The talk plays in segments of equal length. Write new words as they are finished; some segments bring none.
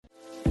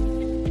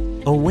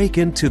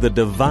Awaken to the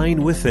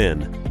divine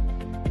within.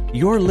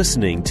 You're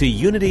listening to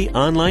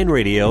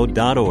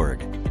UnityOnlineRadio.org.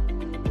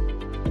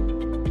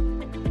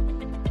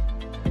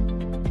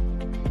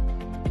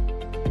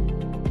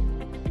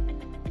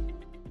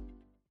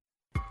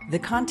 The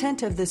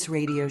content of this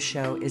radio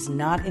show is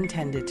not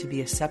intended to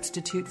be a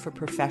substitute for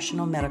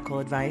professional medical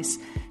advice,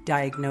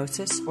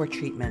 diagnosis, or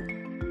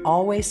treatment.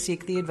 Always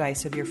seek the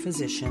advice of your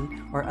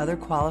physician or other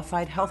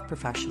qualified health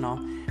professional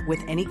with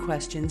any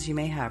questions you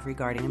may have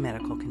regarding a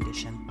medical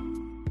condition.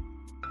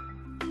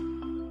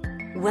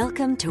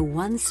 Welcome to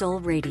One Soul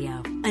Radio,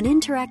 an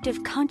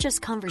interactive conscious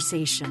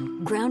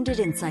conversation grounded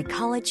in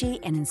psychology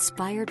and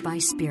inspired by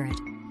spirit,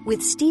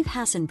 with Steve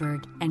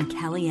Hassenberg and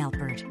Callie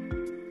Alpert.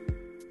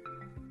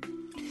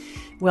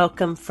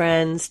 Welcome,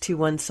 friends, to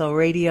One Soul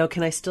Radio.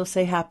 Can I still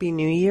say Happy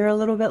New Year a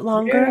little bit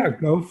longer? Yeah,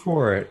 go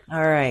for it.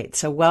 All right.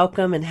 So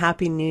welcome and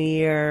Happy New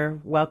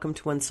Year. Welcome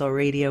to One Soul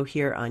Radio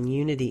here on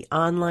Unity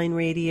Online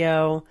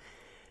Radio.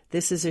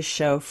 This is a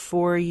show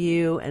for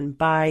you and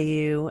by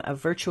you, a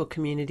virtual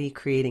community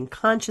creating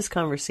conscious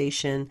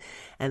conversation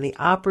and the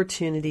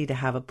opportunity to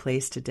have a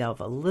place to delve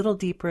a little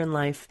deeper in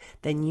life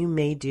than you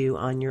may do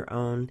on your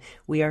own.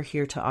 We are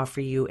here to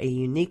offer you a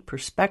unique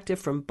perspective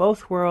from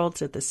both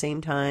worlds at the same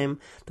time,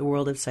 the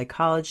world of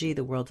psychology,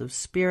 the world of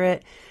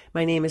spirit.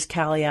 My name is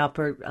Callie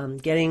Alpert. I'm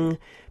getting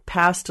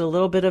past a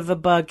little bit of a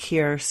bug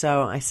here,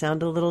 so I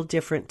sound a little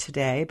different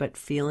today, but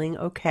feeling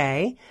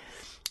okay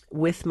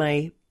with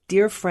my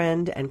dear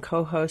friend and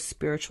co-host,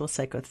 spiritual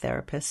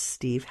psychotherapist,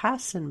 Steve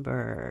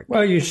Hassenberg.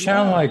 Well, you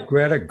sound like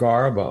Greta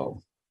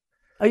Garbo.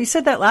 Oh, you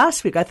said that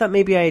last week. I thought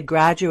maybe I had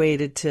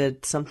graduated to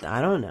something. I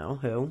don't know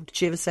who. Did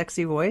she have a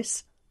sexy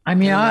voice? I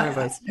mean,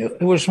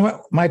 it was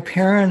my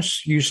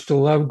parents used to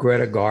love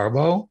Greta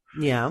Garbo.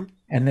 Yeah.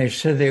 And they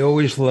said they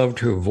always loved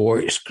her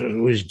voice because it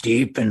was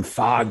deep and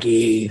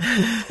foggy. All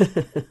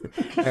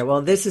right,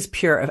 well, this is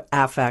pure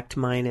affect.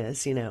 Mine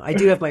is, I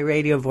do have my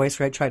radio voice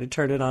where I try to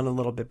turn it on a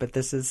little bit, but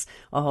this is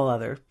a whole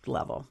other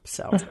level.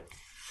 So,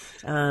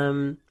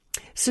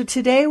 so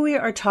today we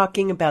are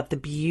talking about the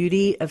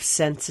beauty of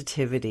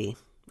sensitivity.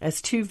 As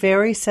two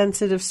very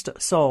sensitive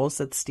souls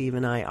that Steve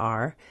and I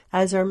are,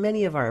 as are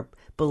many of our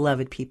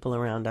beloved people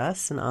around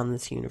us and on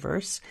this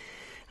universe,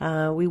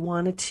 we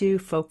wanted to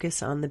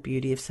focus on the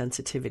beauty of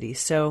sensitivity.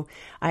 So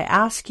I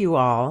ask you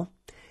all,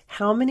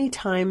 how many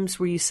times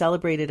were you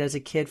celebrated as a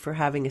kid for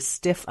having a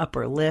stiff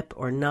upper lip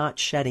or not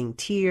shedding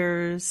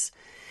tears?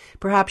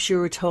 Perhaps you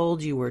were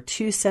told you were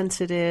too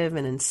sensitive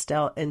and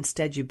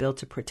instead you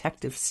built a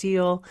protective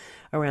seal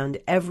around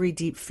every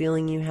deep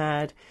feeling you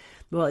had.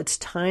 Well, it's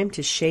time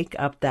to shake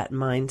up that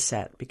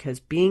mindset because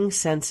being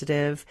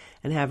sensitive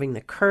and having the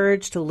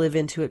courage to live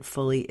into it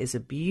fully is a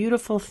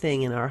beautiful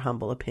thing in our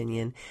humble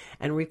opinion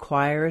and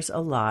requires a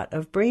lot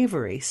of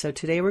bravery. So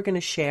today we're going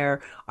to share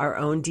our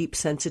own deep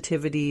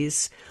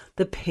sensitivities,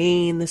 the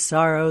pain, the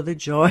sorrow, the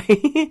joy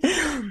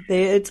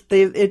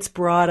it's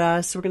brought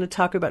us. We're going to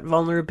talk about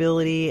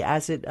vulnerability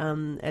as it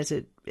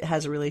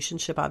has a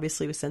relationship,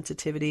 obviously, with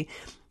sensitivity.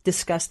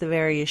 Discuss the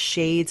various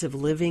shades of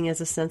living as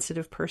a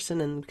sensitive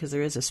person, and because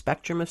there is a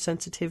spectrum of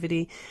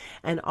sensitivity,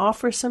 and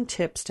offer some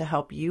tips to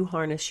help you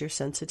harness your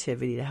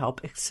sensitivity to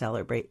help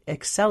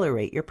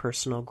accelerate your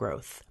personal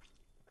growth.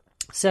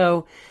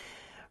 So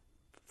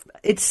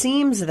it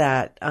seems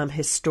that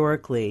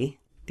historically,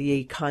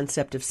 the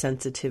concept of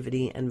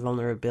sensitivity and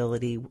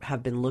vulnerability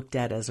have been looked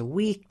at as a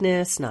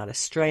weakness, not a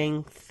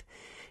strength.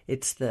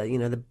 It's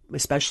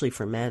especially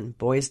for men,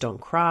 boys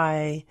don't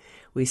cry.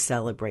 We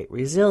celebrate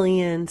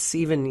resilience,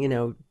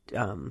 even,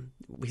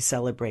 we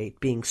celebrate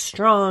being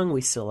strong.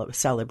 We still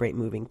celebrate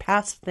moving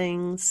past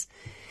things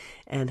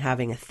and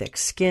having a thick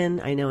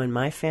skin. I know in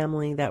my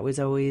family that was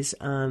always,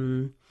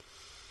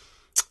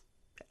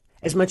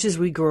 as much as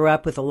we grew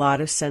up with a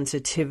lot of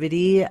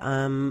sensitivity,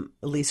 at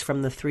least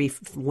from the three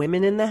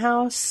women in the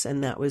house,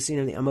 and that was,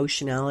 the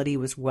emotionality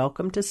was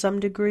welcome to some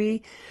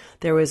degree.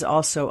 There was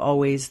also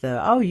always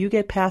you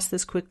get past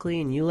this quickly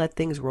and you let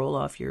things roll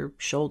off your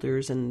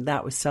shoulders, and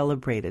that was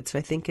celebrated. So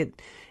I think it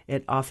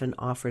often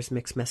offers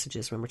mixed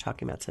messages when we're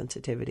talking about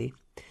sensitivity.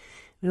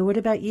 Now, what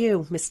about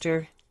you,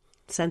 Mr.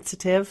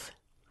 Sensitive?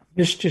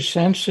 Mr.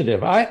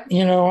 Sensitive.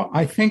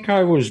 I think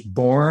I was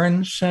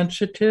born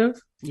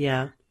sensitive.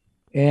 Yeah.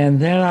 And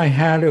then I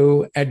had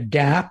to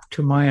adapt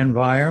to my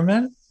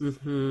environment.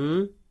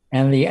 Mm-hmm.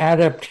 And the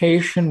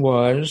adaptation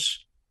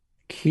was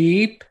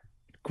keep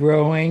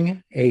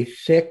growing a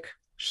thick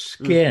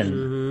skin.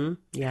 Mm-hmm.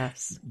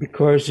 Yes.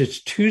 Because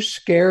it's too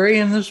scary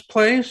in this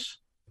place.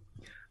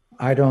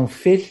 I don't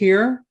fit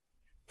here.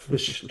 The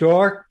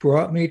stork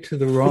brought me to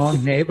the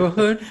wrong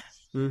neighborhood.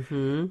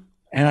 Mm-hmm.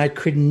 And I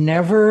could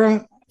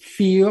never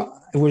feel,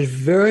 it was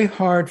very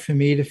hard for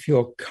me to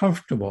feel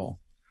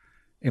comfortable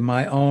in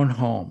my own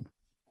home,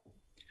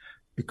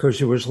 because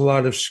there was a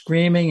lot of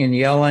screaming and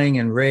yelling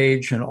and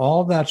rage and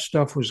all that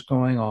stuff was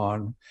going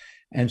on.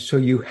 And so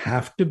you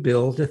have to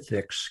build a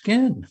thick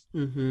skin.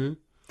 Mm-hmm.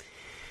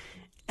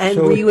 And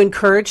so, were you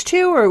encouraged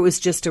to, or it was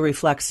just a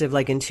reflexive,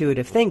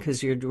 intuitive thing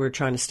because you were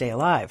trying to stay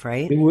alive,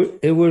 right?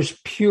 It was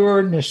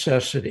pure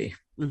necessity.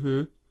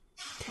 Mm-hmm.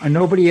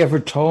 Nobody ever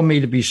told me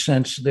to be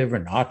sensitive or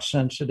not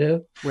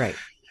sensitive. Right.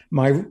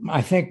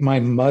 I think my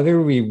mother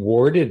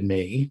rewarded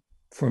me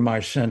for my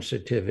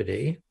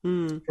sensitivity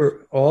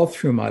for all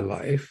through my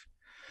life.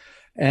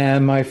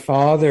 And my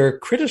father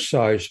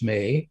criticized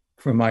me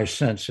for my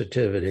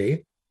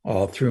sensitivity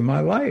all through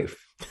my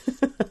life.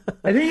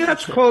 I think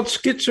that's called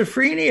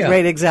schizophrenia.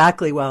 Right,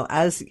 exactly. Well,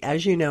 as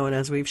you know, and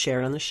as we've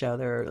shared on the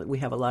show, we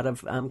have a lot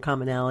of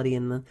commonality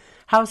in the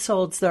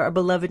households. There are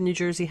beloved New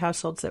Jersey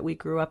households that we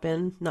grew up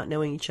in, not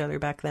knowing each other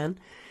back then.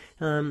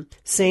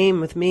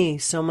 Same with me.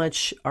 So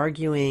much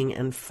arguing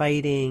and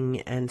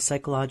fighting and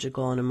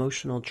psychological and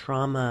emotional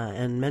trauma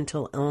and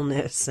mental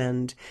illness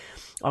and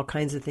all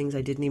kinds of things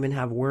I didn't even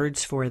have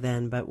words for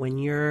then. But when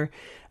you're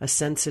a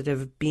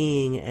sensitive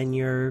being and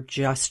you're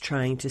just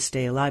trying to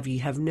stay alive, you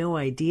have no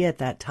idea at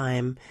that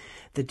time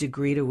the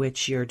degree to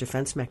which your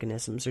defense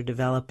mechanisms are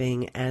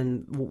developing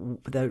and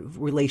the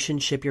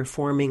relationship you're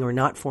forming or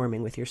not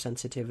forming with your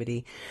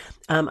sensitivity.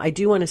 I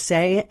do want to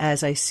say,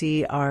 as I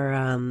see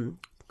our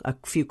a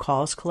few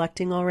calls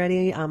collecting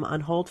already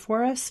on hold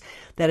for us,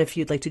 that if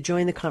you'd like to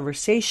join the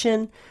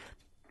conversation,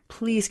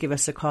 please give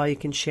us a call. You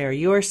can share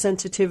your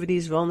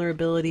sensitivities,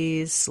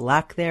 vulnerabilities,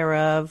 lack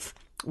thereof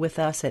with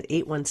us at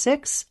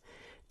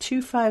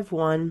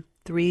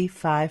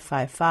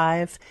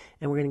 816-251-3555.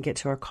 And we're going to get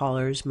to our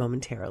callers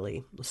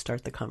momentarily. We'll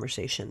start the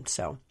conversation.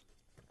 So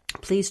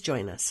please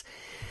join us.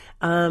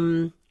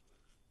 I'm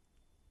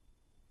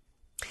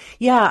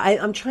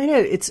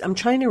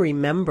trying to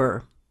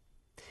remember,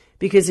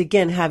 because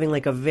again, having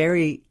like a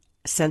very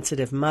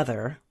sensitive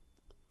mother,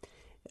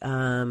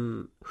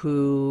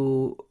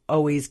 who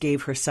always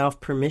gave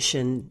herself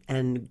permission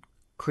and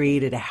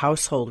created a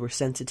household where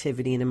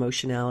sensitivity and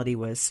emotionality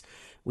was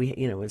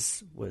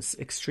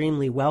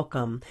extremely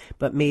welcome,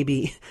 but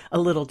maybe a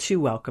little too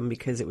welcome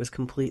because it was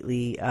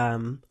completely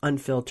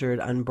unfiltered,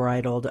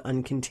 unbridled,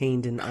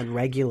 uncontained, and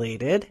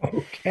unregulated.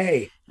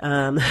 Okay.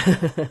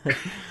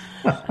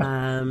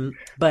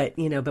 But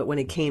when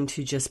it came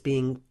to just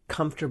being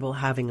comfortable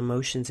having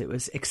emotions, it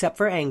was, except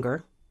for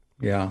anger.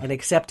 Yeah. And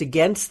except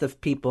against the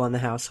people in the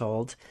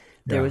household,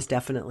 there was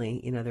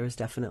definitely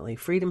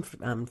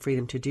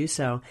freedom to do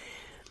so.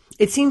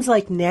 It seems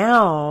like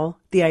now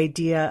the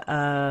idea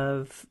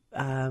of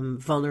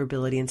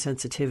vulnerability and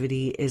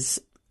sensitivity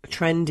is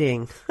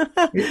trending.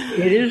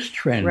 It is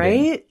trending.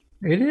 Right?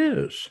 It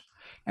is.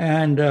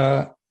 And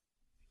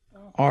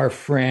our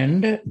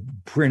friend,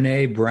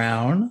 Brené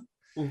Brown,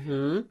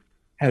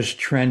 has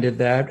trended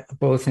that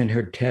both in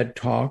her TED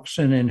Talks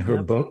and in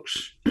her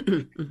books.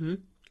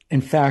 In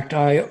fact,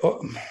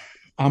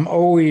 I'm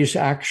always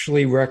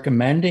actually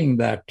recommending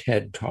that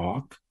TED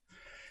Talk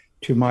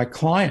to my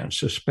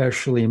clients,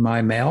 especially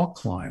my male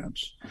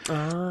clients,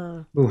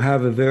 who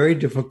have a very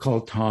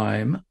difficult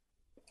time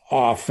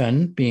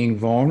often being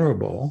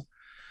vulnerable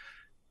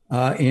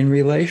in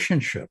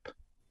relationship.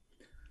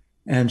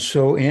 And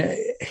so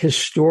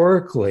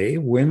historically,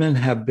 women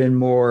have been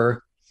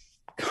more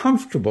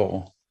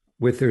comfortable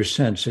with their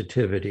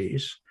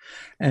sensitivities,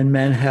 and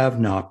men have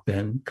not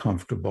been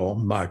comfortable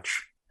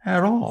much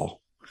at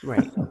all.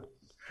 Right.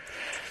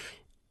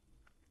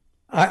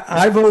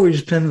 I've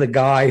always been the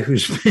guy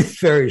who's been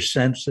very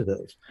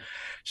sensitive.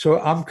 So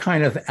I'm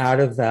kind of out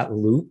of that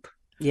loop.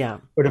 Yeah.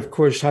 But of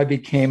course, I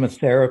became a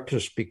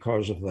therapist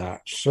because of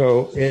that.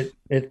 So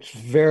it's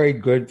very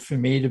good for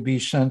me to be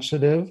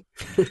sensitive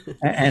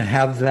and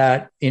have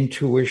that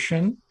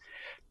intuition.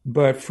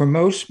 But for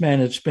most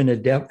men, it's been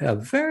a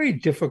very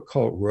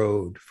difficult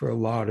road for a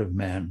lot of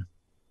men.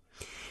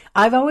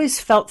 I've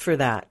always felt for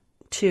that,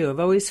 too. I've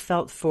always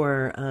felt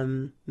for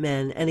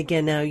men. And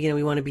again, now,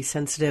 we want to be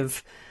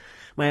sensitive.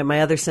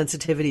 My other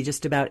sensitivity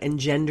just about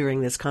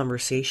engendering this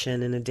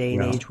conversation in a day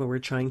and age where we're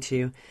trying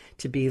to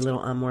be a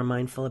little more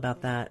mindful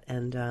about that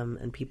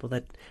and people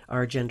that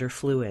are gender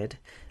fluid.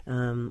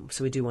 So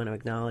we do want to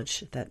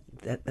acknowledge that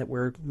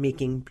we're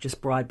making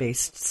just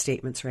broad-based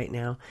statements right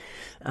now.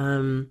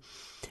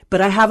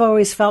 But I have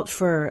always felt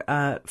for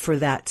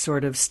that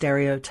sort of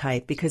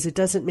stereotype, because it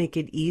doesn't make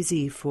it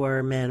easy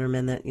for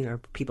men that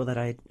people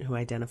who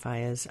identify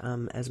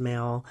as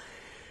male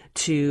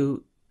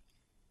to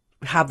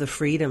have the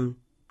freedom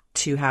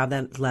to have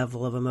that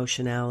level of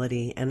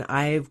emotionality. And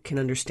I can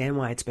understand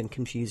why it's been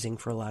confusing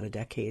for a lot of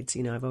decades.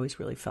 I've always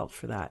really felt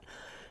for that.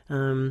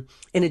 In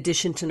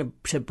addition to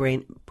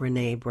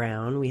Brené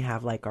Brown, we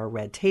have like our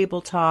Red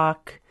Table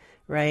Talk,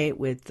 right,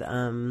 with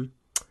the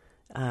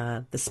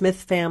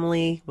Smith's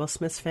family,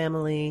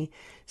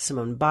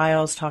 Simone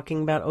Biles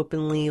talking about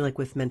openly, like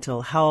with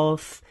mental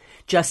health.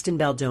 Justin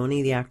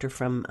Baldoni, the actor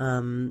from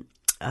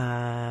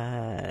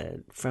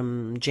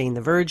Jane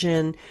the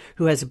Virgin,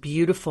 who has a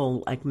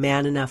beautiful like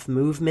Man Enough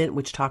movement,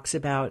 which talks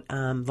about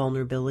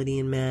vulnerability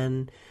in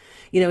men.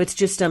 It's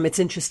just it's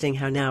interesting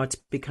how now it's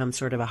become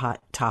sort of a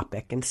hot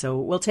topic, and so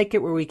we'll take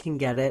it where we can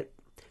get it.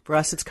 For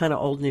us, it's kind of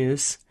old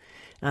news,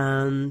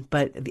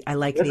 But I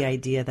like the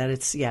idea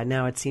that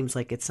now it seems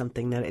like it's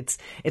something that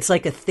it's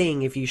like a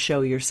thing if you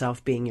show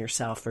yourself being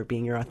yourself or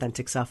being your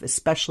authentic self,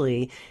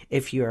 especially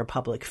if you're a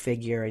public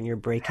figure and you're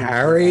breaking.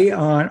 Harry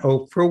on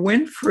Oprah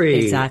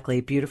Winfrey.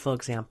 Exactly. Beautiful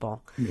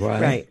example.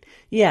 Right.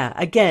 Yeah.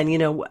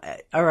 Again,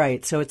 all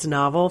right. So it's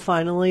novel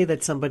finally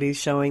that somebody's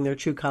showing their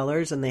true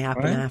colors and they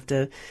happen to have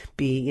to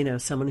be,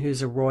 someone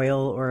who's a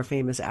royal or a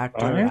famous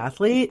actor or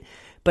athlete,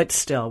 but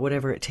still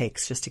whatever it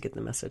takes just to get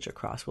the message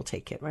across, we'll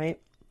take it. Right.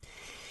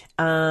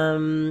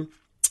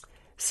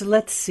 So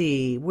let's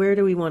see, where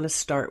do we want to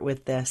start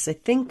with this? I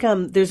think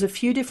there's a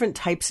few different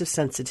types of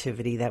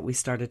sensitivity that we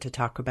started to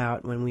talk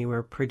about when we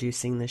were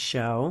producing the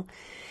show,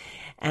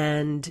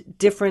 and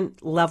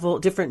different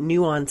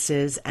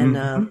nuances and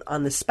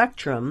on the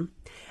spectrum,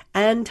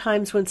 and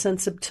times when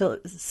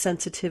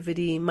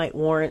sensitivity might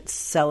warrant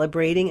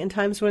celebrating and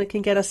times when it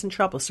can get us in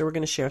trouble. So we're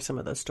going to share some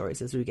of those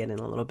stories as we get in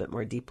a little bit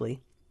more deeply.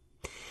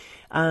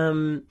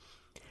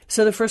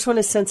 So the first one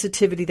is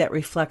sensitivity that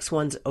reflects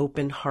one's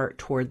open heart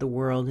toward the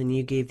world. And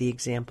you gave the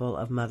example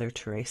of Mother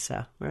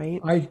Teresa, right?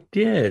 I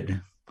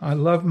did. I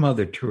love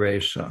Mother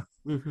Teresa.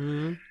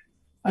 Mm-hmm.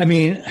 I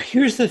mean,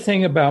 here's the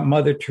thing about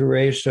Mother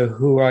Teresa,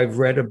 who I've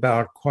read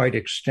about quite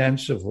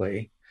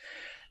extensively.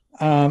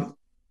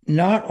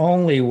 Not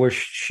only was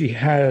she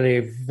had a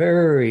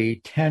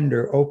very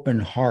tender, open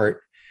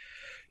heart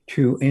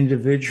to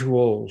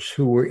individuals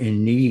who were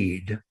in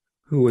need,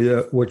 who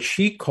were what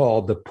she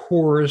called the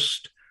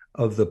poorest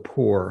of the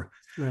poor.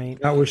 Right.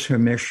 That was her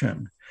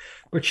mission.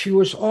 But she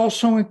was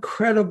also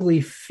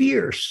incredibly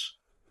fierce.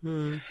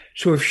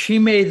 So if she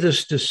made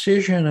this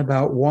decision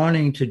about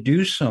wanting to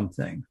do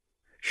something,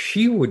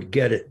 she would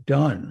get it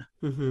done.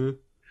 Mm-hmm.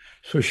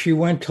 So she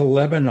went to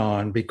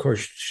Lebanon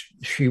because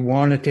she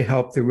wanted to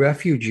help the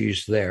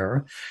refugees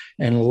there,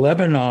 and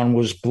Lebanon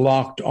was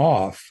blocked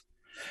off.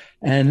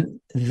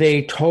 And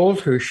they told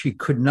her she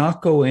could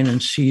not go in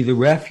and see the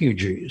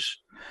refugees.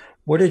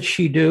 What did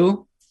she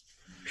do?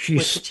 She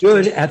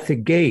stood at the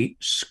gate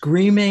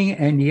screaming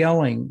and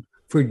yelling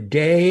for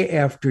day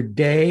after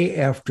day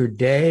after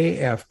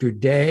day after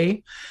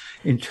day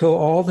until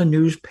all the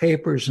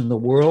newspapers in the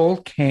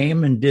world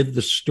came and did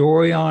the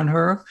story on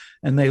her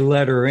and they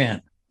let her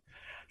in.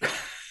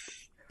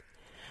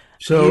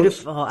 So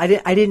beautiful. I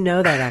didn't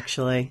know that,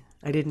 actually.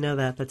 I didn't know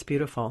that. That's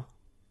beautiful.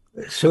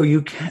 So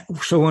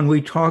when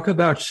we talk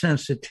about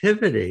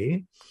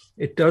sensitivity,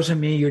 it doesn't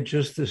mean you're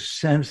just a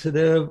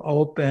sensitive,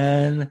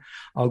 open,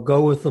 I'll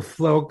go with the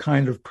flow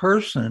kind of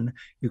person.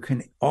 You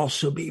can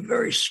also be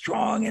very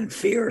strong and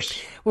fierce.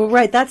 Well,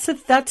 right. That's such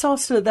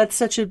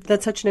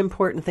an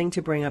important thing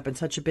to bring up, and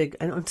such a big,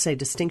 I don't want to say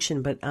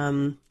distinction, but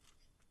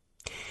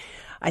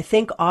I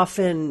think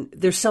often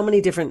there's so many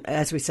different,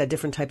 as we said,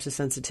 different types of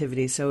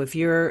sensitivity. So if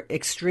you're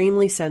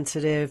extremely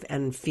sensitive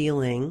and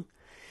feeling,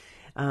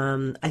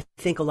 I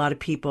think a lot of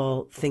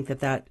people think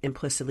that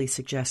implicitly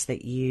suggests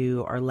that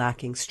you are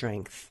lacking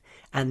strength.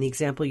 And the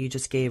example you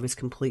just gave is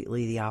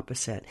completely the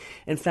opposite.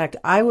 In fact,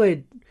 I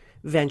would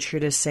venture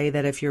to say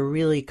that if you're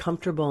really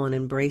comfortable in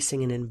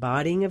embracing and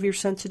embodying of your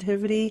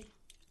sensitivity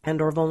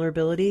and or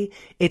vulnerability,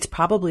 it's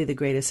probably the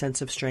greatest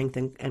sense of strength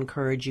and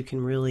courage you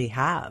can really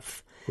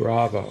have.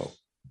 Bravo.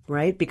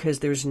 Right? Because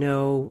there's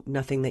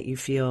nothing that you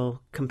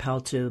feel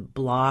compelled to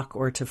block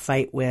or to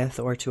fight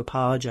with or to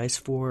apologize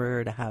for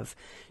or to have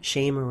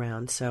shame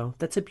around. So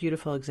that's a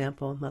beautiful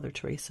example. Mother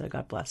Teresa,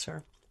 God bless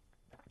her.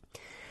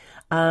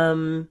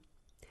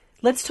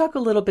 Let's talk a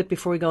little bit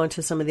before we go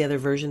into some of the other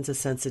versions of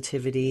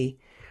sensitivity.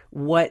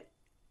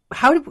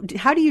 How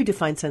do you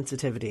define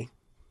sensitivity?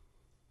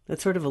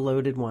 That's sort of a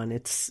loaded one.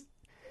 It's,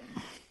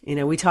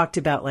 we talked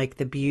about like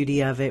the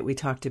beauty of it. We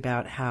talked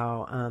about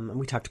how,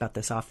 we talked about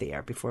this off the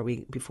air before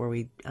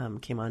we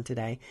came on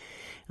today.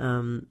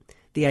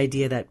 The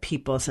idea that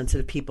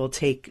sensitive people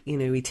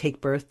we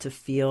take birth to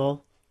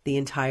feel the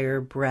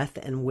entire breadth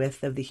and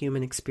width of the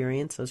human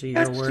experience. Those are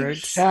your words. That's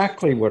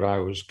exactly what I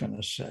was going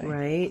to say.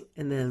 Right.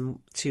 And then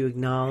to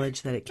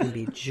acknowledge that it can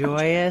be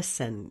joyous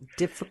and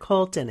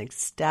difficult and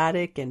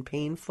ecstatic and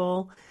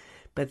painful,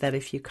 but that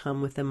if you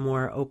come with a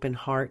more open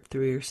heart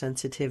through your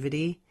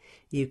sensitivity,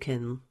 you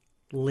can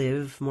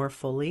live more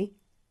fully.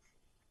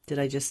 Did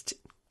I just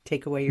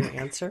take away your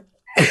answer?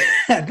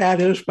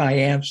 That is my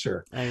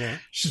answer. I know.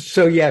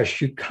 So yes,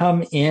 you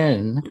come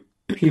in,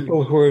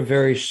 people who are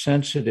very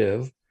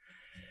sensitive,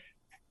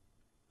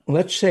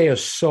 let's say a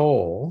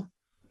soul,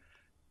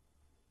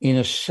 in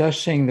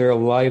assessing their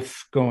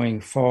life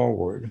going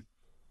forward,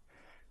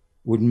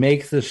 would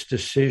make this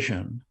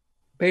decision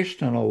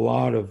based on a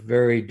lot of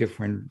very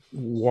different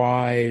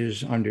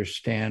wise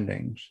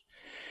understandings,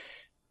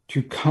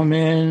 to come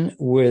in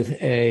with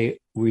a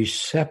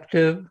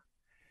receptive,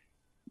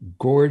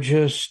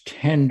 gorgeous,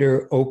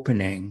 tender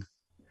opening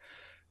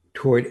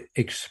toward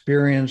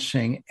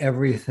experiencing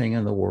everything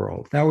in the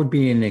world. That would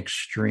be an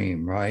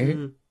extreme, right?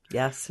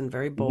 Yes, and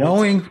very bold.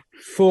 Knowing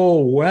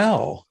full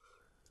well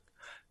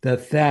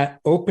that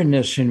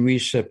openness and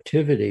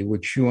receptivity,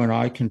 which you and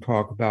I can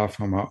talk about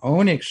from our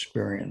own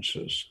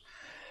experiences,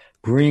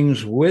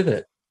 brings with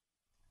it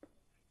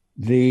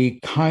the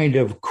kind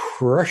of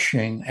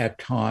crushing at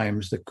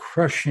times, the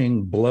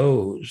crushing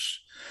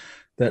blows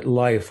that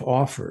life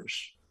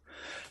offers.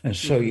 And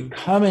so you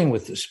come in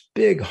with this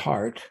big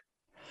heart,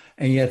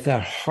 and yet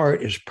that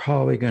heart is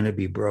probably going to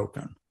be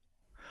broken.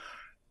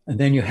 And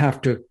then you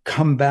have to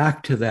come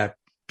back to that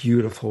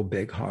beautiful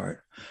big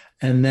heart,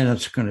 and then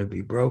it's going to be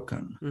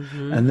broken.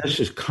 And this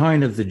is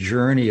kind of the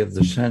journey of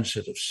the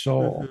sensitive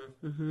soul.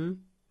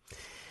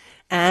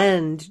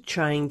 And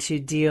trying to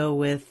deal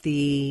with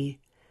the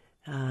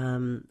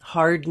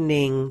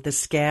hardening, the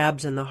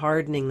scabs and the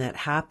hardening that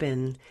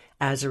happen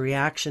as a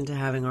reaction to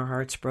having our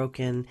hearts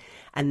broken,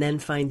 and then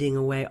finding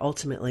a way,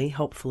 ultimately,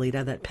 hopefully, to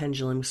have that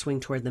pendulum swing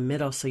toward the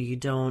middle so you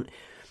don't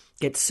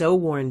get so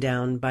worn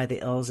down by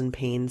the ills and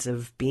pains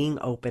of being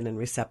open and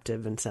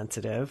receptive and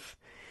sensitive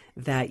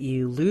that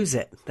you lose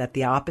it, that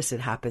the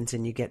opposite happens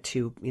and you get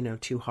too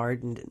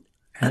hardened,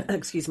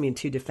 and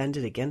too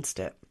defended against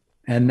it.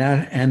 And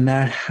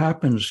that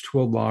happens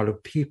to a lot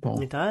of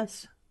people. It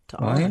does, to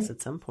all of us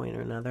at some point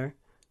or another,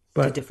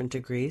 but to different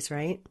degrees,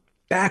 right?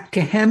 Back to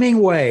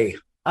Hemingway.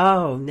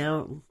 Oh,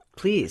 now,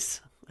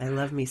 please. I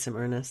love me some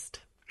Ernest.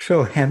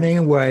 So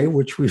Hemingway,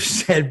 which we've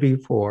said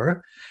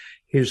before,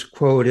 his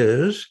quote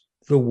is,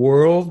 "The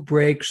world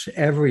breaks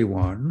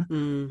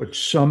everyone, but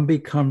some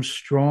become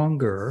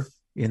stronger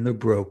in the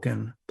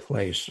broken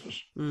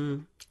places."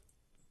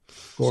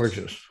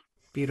 Gorgeous.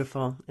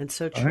 Beautiful. And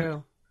so true.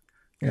 Right?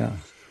 Yeah.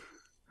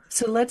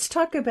 So let's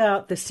talk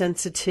about the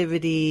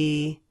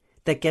sensitivity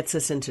that gets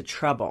us into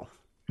trouble.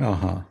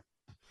 Now,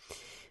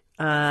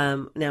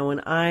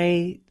 when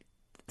I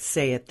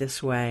say it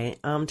this way,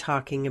 I'm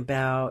talking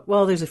about,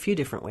 well, there's a few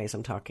different ways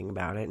I'm talking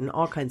about it. In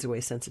all kinds of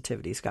ways,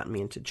 sensitivity's gotten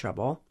me into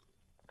trouble.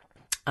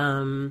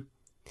 One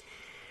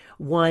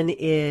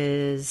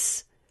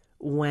is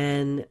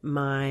when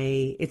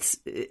it's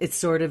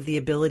sort of the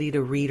ability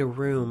to read a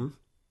room.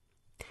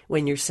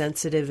 When you're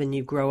sensitive and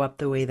you grow up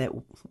the way that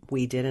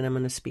we did, and I'm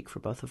going to speak for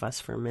both of us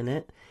for a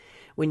minute,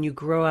 when you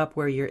grow up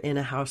where you're in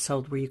a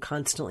household where you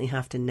constantly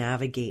have to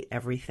navigate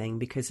everything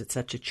because it's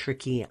such a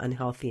tricky,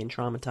 unhealthy, and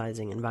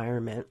traumatizing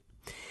environment,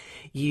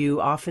 you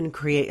often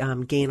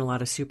gain a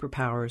lot of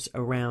superpowers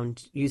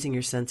around using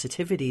your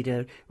sensitivity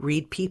to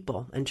read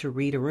people and to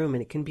read a room,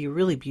 and it can be a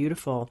really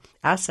beautiful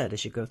asset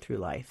as you go through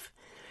life.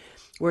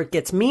 Where it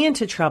gets me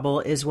into trouble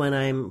is when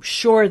I'm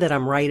sure that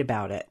I'm right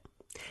about it.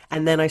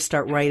 And then I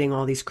start writing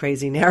all these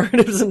crazy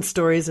narratives and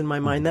stories in my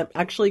mind that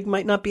actually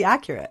might not be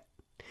accurate.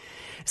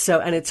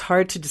 So, and it's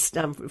hard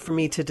for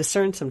me to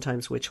discern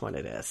sometimes which one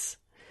it is.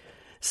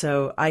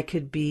 So I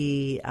could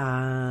be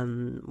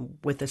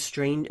with a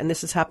stranger, and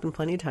this has happened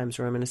plenty of times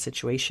where I'm in a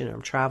situation, or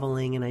I'm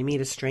traveling and I meet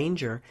a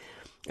stranger,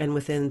 and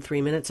within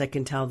 3 minutes I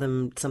can tell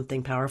them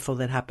something powerful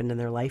that happened in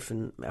their life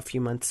in a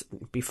few months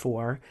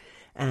before,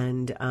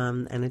 and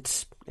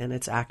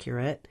it's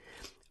accurate.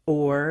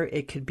 Or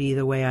it could be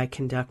the way I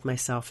conduct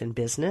myself in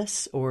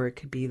business, or it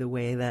could be the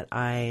way that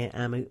I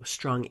am a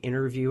strong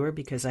interviewer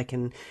because I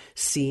can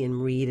see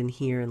and read and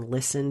hear and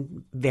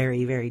listen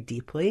very, very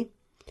deeply.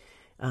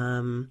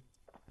 And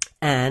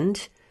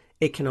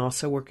it can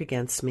also work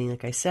against me,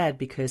 like I said,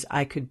 because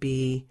I could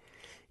be,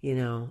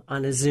 on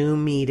a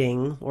Zoom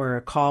meeting or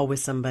a call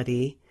with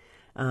somebody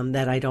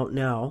that I don't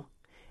know,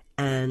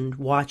 and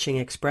watching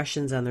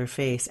expressions on their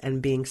face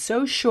and being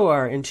so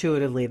sure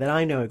intuitively that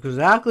I know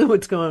exactly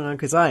what's going on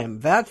because I am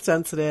that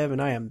sensitive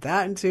and I am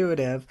that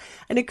intuitive.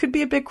 And it could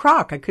be a big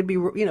crock. I could be,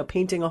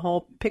 painting a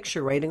whole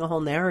picture, writing a whole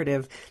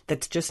narrative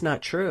that's just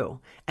not true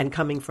and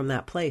coming from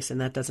that place.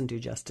 And that doesn't do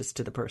justice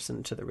to the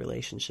person, to the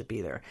relationship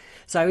either.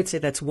 So I would say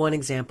that's one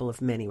example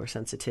of many where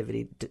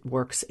sensitivity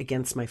works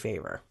against my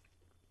favor.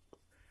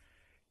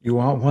 You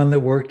want one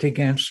that worked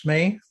against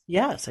me?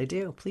 Yes, I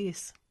do.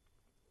 Please.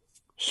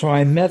 So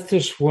I met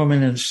this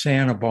woman in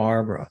Santa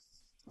Barbara.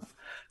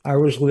 I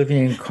was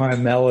living in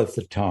Carmel at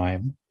the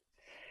time,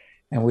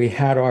 and we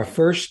had our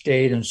first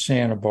date in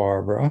Santa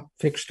Barbara,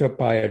 fixed up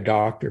by a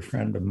doctor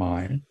friend of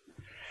mine.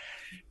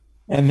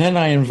 And then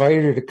I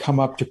invited her to come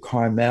up to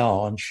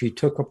Carmel, and she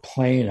took a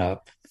plane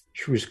up.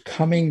 She was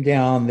coming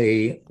down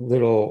the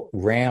little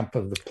ramp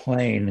of the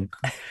plane in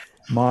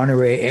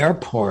Monterey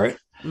Airport.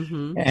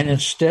 And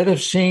instead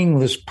of seeing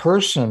this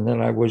person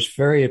that I was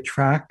very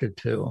attracted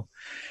to,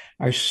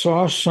 I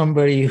saw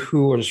somebody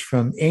who was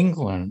from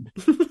England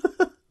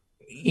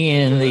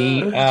in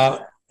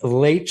the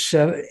late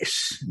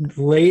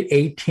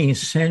 18th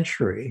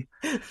century.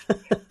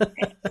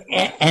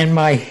 And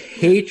my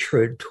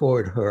hatred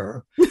toward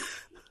her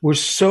was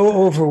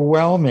so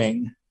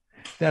overwhelming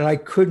that I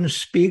couldn't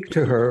speak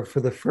to her for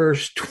the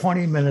first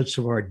 20 minutes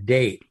of our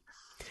date.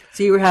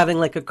 So you were having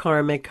like a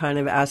karmic kind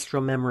of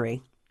astral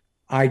memory.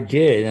 I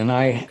did. And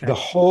the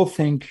whole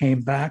thing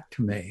came back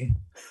to me.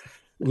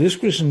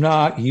 This was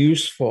not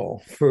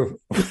useful for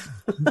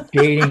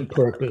dating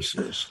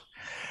purposes,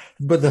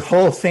 but the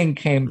whole thing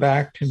came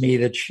back to me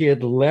that she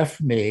had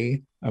left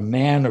me, a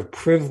man of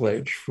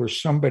privilege, for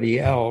somebody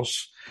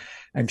else,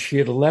 and she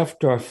had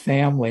left our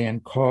family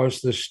and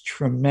caused this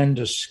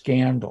tremendous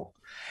scandal.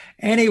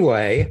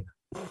 Anyway,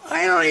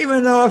 I don't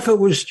even know if it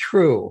was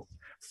true,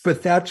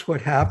 but that's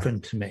what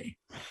happened to me.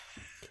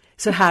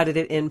 So how did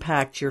it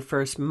impact your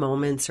first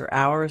moments or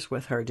hours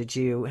with her?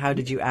 How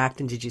did you act,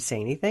 and did you say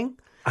anything?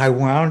 I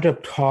wound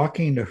up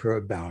talking to her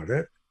about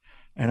it.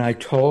 And I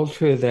told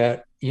her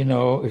that,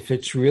 if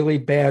it's really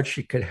bad,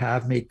 she could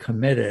have me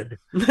committed.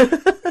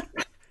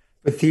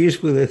 But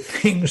these were the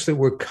things that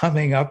were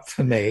coming up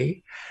for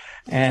me.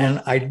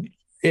 And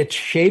it's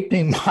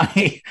shaping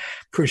my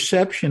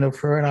perception of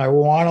her, and I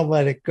want to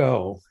let it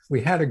go. We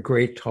had a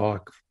great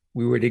talk.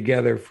 We were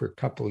together for a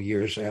couple of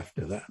years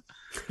after that.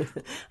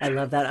 I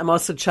love that. I'm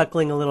also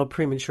chuckling a little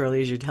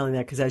prematurely as you're telling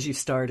that, because as you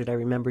started, I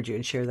remembered you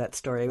had shared that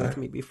story with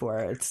me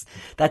before.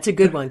 That's a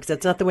good one, because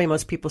that's not the way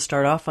most people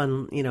start off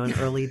on, an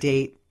early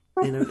date,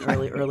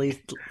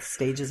 early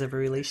stages of a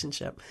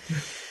relationship.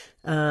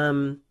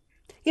 The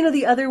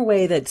other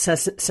way that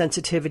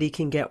sensitivity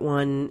can get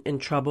one in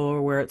trouble,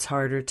 or where it's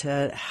harder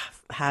to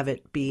have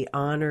it be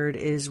honored,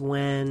 is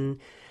when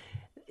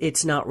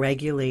it's not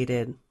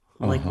regulated.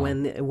 Like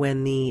when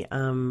the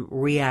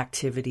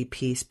reactivity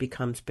piece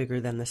becomes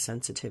bigger than the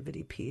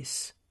sensitivity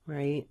piece,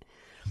 right?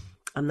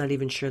 I'm not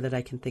even sure that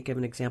I can think of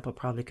an example,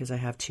 probably because I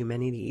have too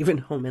many to even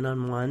home in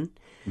on one.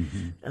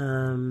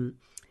 Mm-hmm.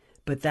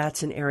 But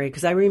that's an area,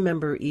 because I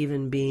remember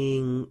even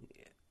being,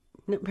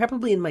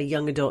 probably in my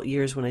young adult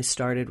years when I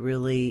started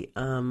really,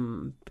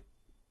 being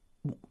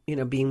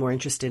more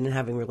interested in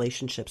having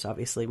relationships,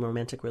 obviously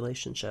romantic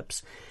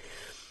relationships.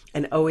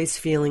 And always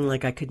feeling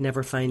like I could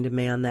never find a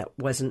man that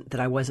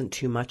I wasn't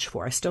too much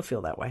for. I still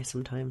feel that way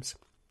sometimes.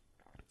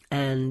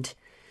 And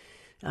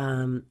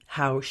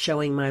how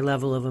showing my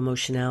level of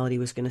emotionality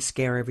was going to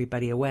scare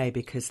everybody away,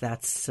 because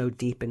that's so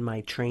deep in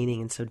my training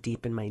and so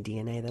deep in my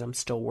DNA that I'm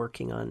still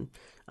working on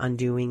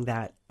undoing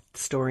that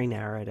story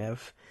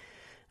narrative.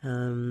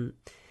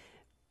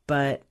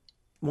 But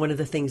one of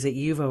the things that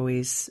you've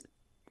always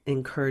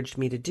encouraged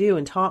me to do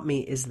and taught me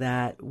is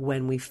that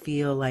when we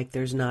feel like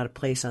there's not a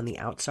place on the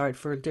outside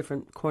for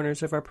different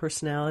corners of our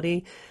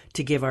personality,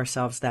 to give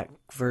ourselves that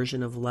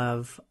version of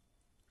love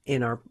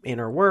in our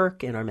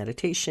work, in our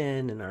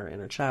meditation, in our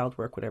inner child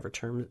work, whatever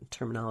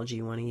terminology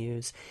you want to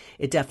use,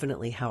 it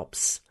definitely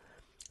helps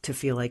to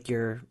feel like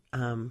you're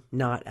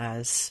not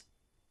as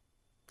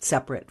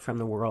separate from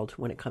the world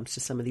when it comes to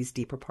some of these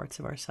deeper parts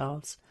of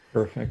ourselves.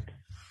 Perfect.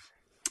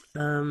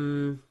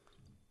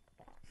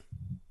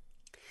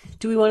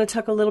 Do we want to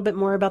talk a little bit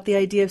more about the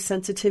idea of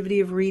sensitivity,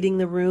 of reading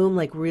the room,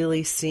 like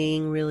really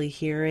seeing, really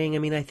hearing? I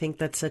mean, I think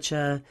that's such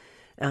a,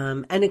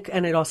 and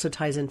it also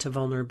ties into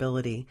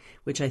vulnerability,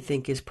 which I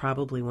think is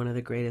probably one of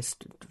the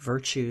greatest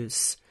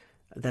virtues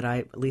that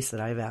I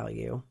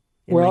value.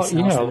 Well, let's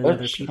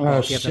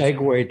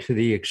segue to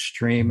the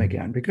extreme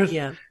again, because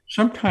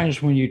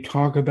sometimes when you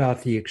talk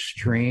about the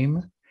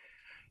extreme,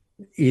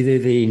 either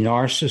the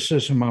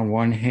narcissism on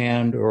one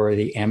hand or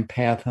the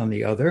empath on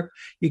the other,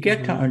 you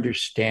get to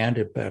understand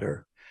it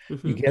better.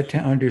 Mm-hmm. You get to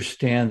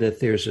understand that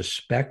there's a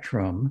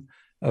spectrum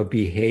of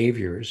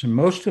behaviors, and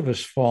most of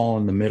us fall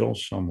in the middle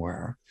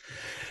somewhere.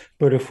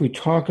 But if we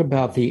talk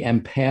about the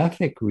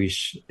empathic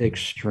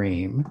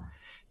extreme,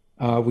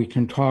 we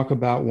can talk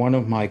about one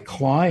of my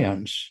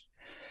clients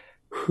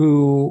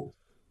who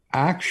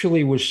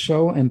actually was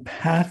so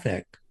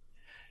empathic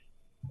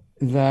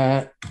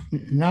that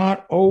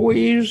not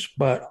always,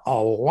 but a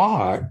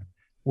lot,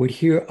 would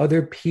hear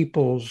other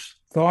people's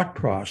thought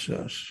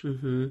process,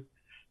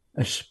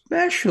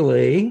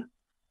 especially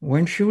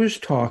when she was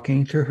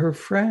talking to her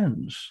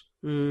friends.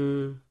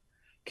 Can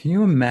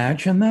you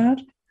imagine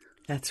that?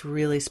 That's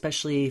really,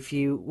 especially if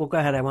well, go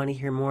ahead, I want to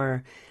hear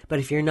more. But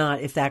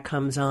if that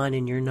comes on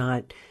and you're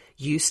not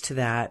used to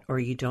that, or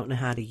you don't know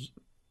how to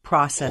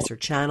process or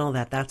channel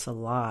that, that's a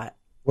lot.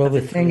 Well,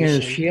 the thing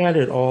is, she had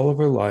it all of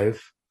her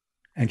life,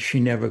 and she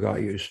never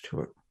got used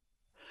to it,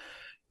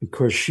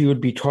 because she would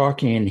be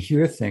talking and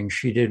hear things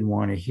she didn't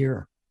want to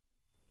hear.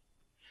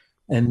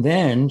 And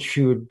then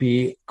she would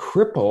be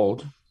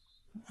crippled,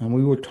 and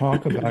we would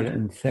talk about it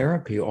in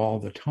therapy all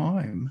the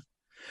time.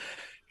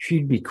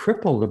 She'd be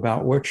crippled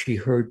about what she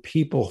heard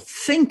people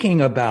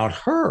thinking about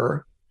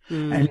her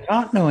and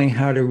not knowing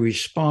how to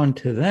respond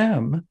to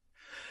them,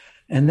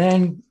 and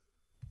then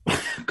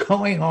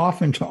going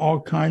off into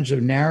all kinds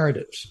of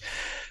narratives.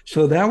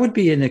 So that would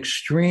be an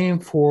extreme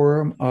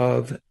form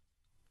of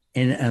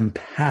an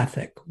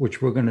empathic,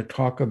 which we're going to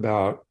talk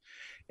about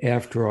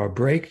after our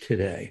break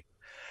today.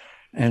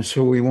 And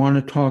so we want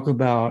to talk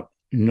about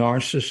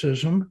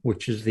narcissism,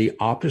 which is the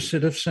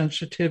opposite of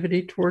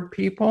sensitivity toward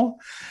people,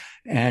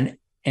 and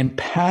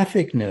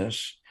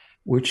empathicness,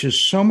 which is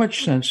so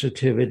much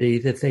sensitivity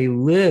that they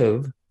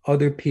live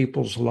other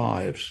people's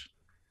lives.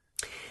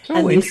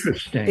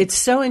 Interesting. It's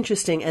so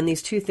interesting. And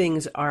these two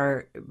things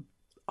are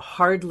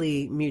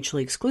hardly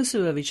mutually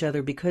exclusive of each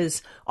other,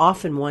 because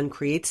often one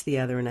creates the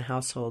other in a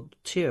household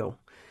too.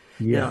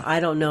 Yeah. Now,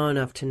 I don't know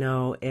enough to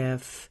know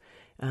if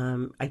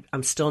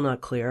I'm still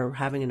not clear,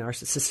 having a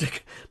narcissistic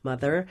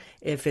mother,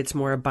 if it's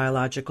more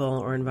biological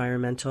or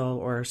environmental,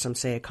 or some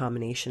say a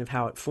combination of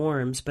how it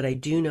forms. But I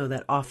do know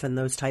that often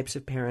those types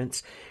of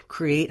parents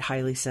create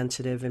highly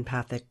sensitive,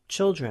 empathic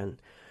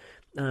children,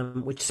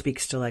 which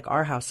speaks to like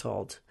our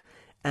household.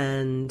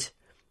 And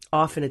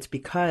often it's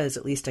because,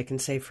 at least I can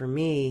say for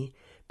me,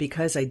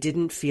 because I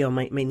didn't feel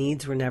my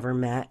needs were never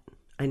met.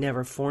 I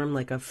never formed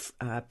like a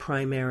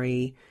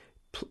primary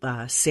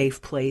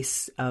safe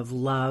place of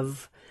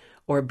love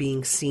or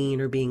being seen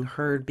or being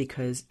heard,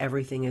 because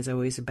everything is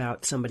always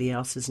about somebody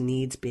else's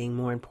needs being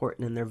more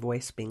important and their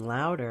voice being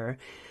louder.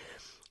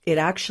 It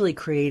actually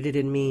created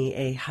in me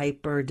a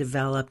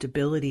hyper-developed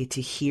ability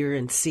to hear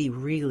and see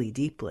really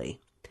deeply,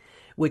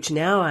 which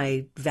now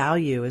I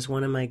value as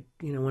one of my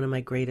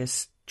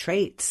greatest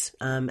traits.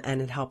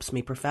 And it helps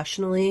me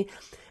professionally,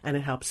 and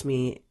it helps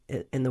me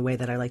in the way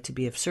that I like to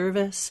be of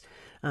service.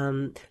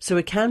 So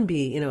it can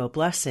be, a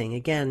blessing.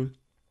 Again,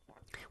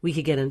 we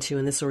could get into,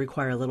 and this will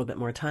require a little bit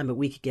more time, but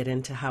we could get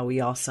into how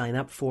we all sign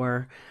up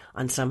for,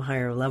 on some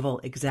higher level,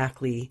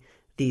 exactly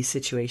these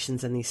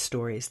situations and these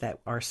stories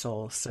that our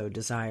soul so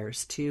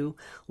desires to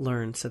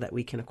learn, so that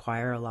we can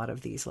acquire a lot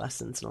of these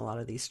lessons and a lot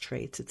of these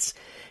traits.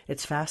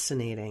 It's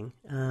fascinating.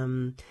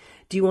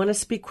 Do you want to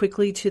speak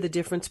quickly to the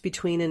difference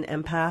between an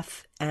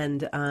empath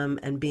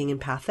and being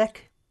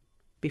empathic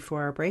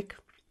before our break?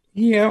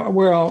 Yeah,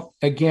 well,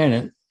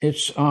 again,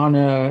 it's on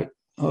a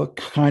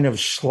kind of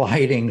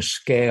sliding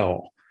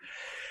scale.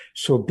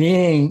 So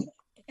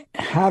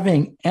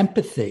having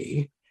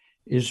empathy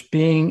is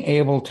being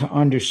able to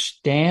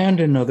understand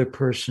another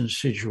person's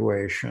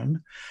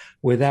situation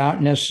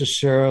without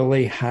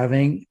necessarily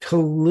having to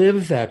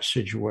live that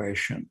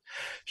situation.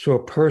 So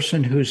a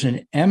person who's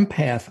an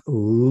empath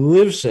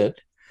lives it,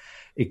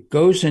 it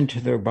goes into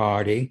their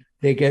body,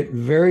 they get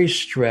very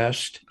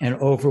stressed and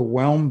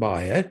overwhelmed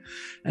by it,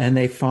 and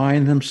they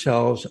find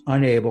themselves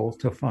unable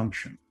to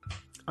function.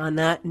 On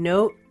that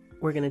note,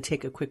 we're going to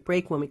take a quick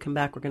break. When we come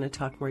back, we're going to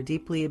talk more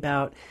deeply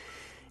about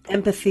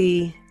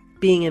empathy,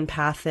 being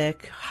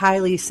empathic,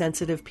 highly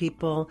sensitive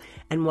people,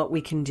 and what we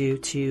can do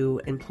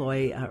to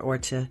employ or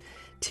to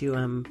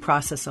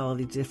process all of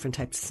these different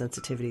types of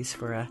sensitivities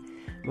for a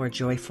more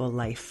joyful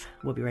life.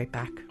 We'll be right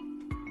back.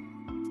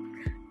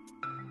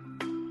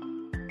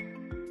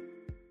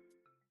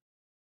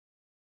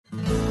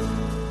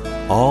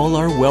 All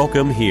are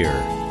welcome here.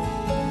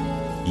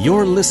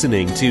 You're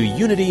listening to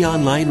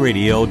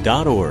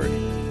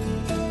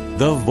UnityOnlineRadio.org,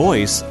 the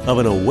voice of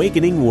an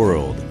awakening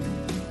world.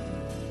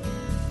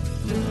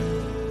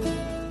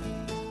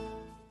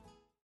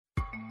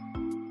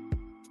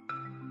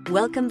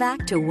 Welcome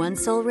back to One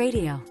Soul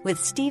Radio with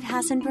Steve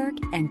Hassenberg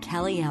and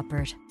Callie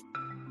Alpert.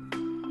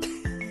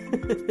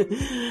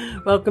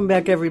 Welcome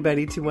back,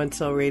 everybody, to One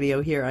Soul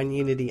Radio here on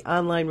Unity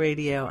Online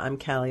Radio. I'm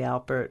Callie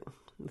Alpert.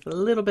 With a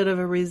little bit of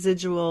a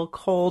residual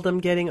cold I'm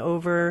getting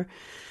over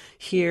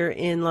here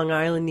in Long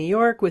Island, New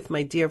York, with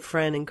my dear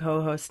friend and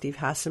co-host Steve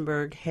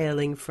Hassenberg,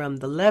 hailing from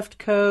the left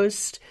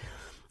coast.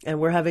 And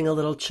we're having a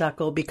little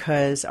chuckle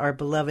because our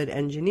beloved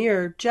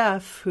engineer,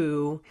 Jeff,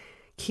 who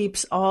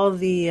keeps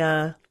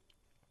the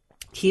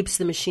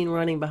machine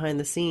running behind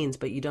the scenes,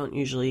 but you don't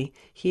usually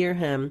hear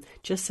him,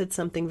 just said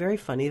something very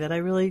funny that I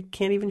really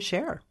can't even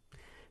share,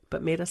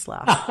 but made us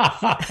laugh.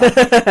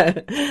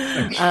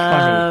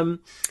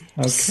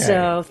 Okay.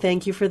 So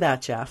thank you for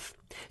that, Jeff.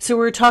 So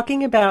we're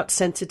talking about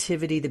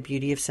sensitivity, the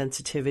beauty of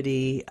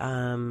sensitivity.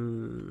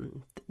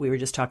 We were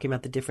just talking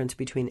about the difference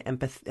between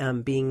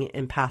being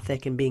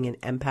empathic and being an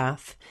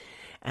empath,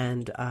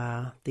 and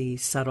the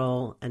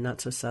subtle and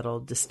not so subtle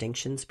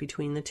distinctions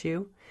between the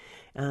two.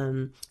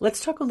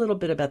 Let's talk a little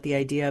bit about the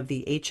idea of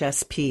the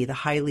HSP, the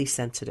highly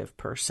sensitive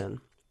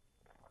person.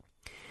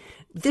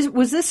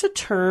 Was this a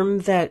term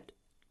that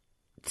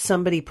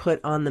somebody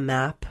put on the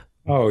map?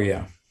 Oh,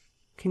 yeah.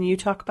 Can you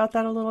talk about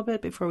that a little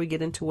bit before we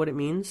get into what it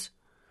means?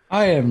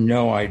 I have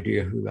no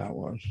idea who that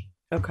was.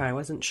 Okay, I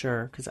wasn't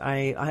sure because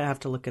I have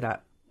to look it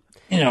up.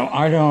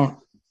 I don't.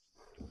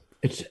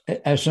 It's,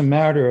 as a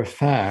matter of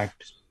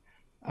fact,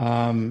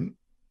 I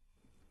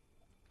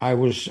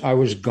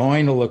was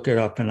going to look it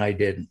up and I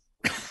didn't.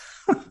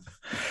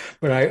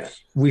 But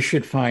we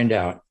should find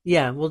out.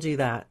 Yeah, we'll do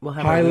that. We'll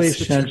have highly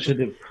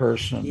sensitive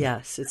person.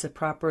 Yes, it's a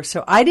proper.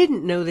 So I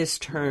didn't know this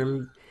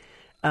term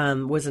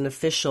was an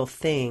official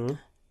thing.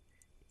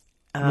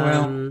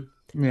 Well,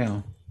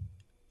 yeah.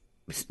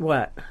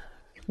 What?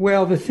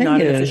 Well, the thing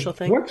Not is, an official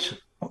thing?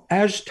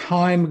 As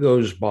time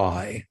goes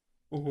by,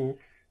 mm-hmm.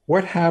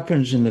 what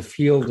happens in the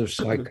field of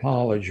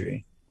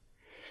psychology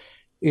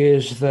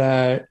is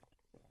that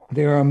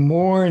there are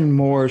more and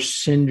more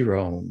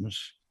syndromes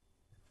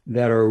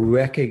that are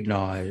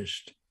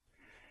recognized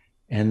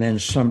and then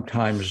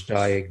sometimes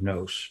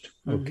diagnosed,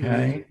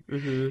 okay? Mm-hmm.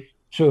 Mm-hmm.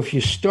 So if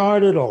you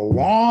started a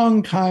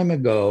long time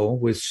ago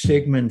with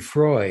Sigmund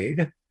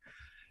Freud,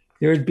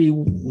 there'd be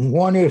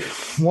one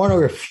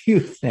or a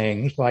few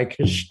things like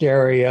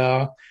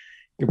hysteria,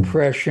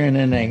 depression,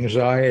 and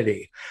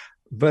anxiety.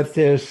 But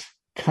this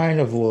kind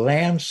of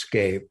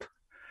landscape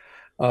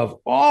of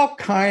all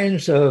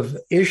kinds of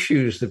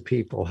issues that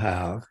people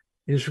have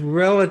is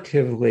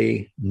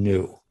relatively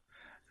new.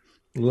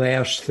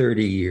 Last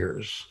 30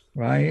 years,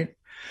 right?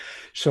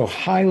 So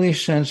highly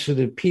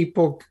sensitive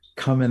people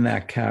come in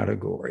that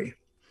category.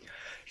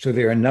 So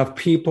there are enough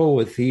people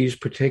with these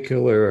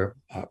particular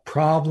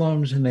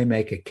problems, and they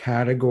make a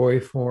category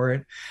for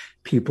it.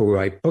 People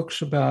write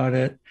books about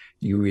it.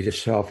 You read a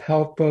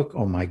self-help book.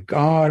 Oh my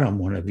God, I'm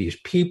one of these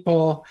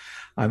people.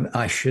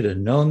 I should have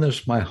known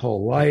this my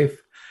whole life.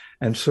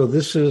 And so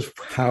this is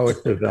how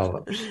it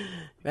develops.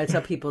 That's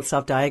how people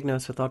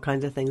self-diagnose with all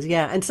kinds of things.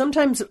 Yeah, and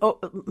sometimes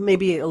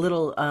maybe a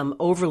little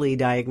overly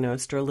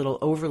diagnosed or a little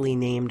overly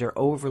named or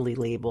overly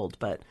labeled,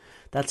 but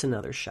that's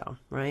another show,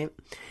 right?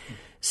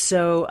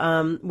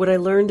 So what I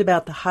learned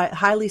about the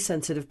highly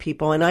sensitive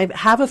people, and I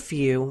have a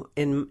few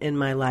in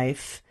my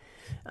life,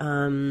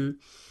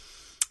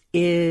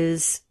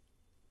 is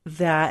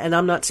that, and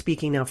I'm not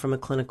speaking now from a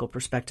clinical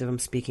perspective, I'm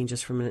speaking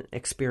just from an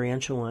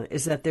experiential one,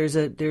 is that there's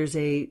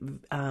a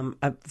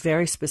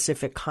very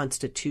specific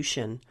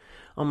constitution,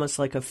 almost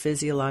like a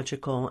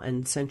physiological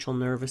and central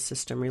nervous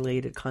system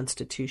related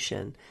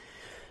constitution,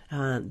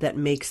 that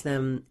makes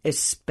them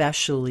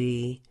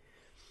especially,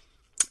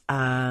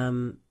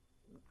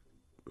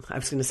 I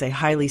was going to say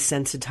highly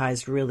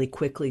sensitized really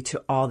quickly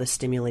to all the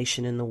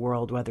stimulation in the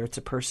world, whether it's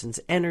a person's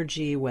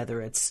energy,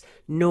 whether it's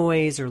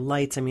noise or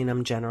lights. I mean,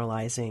 I'm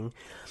generalizing.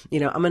 I'm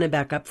going to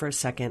back up for a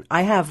second.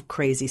 I have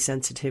crazy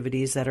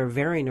sensitivities that are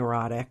very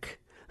neurotic.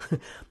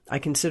 I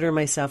consider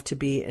myself to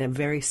be a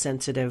very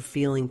sensitive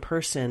feeling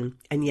person,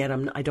 and yet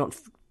I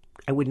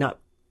would not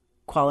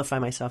qualify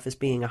myself as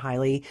being a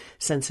highly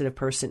sensitive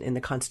person in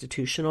the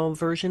constitutional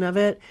version of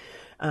it.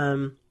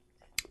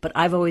 But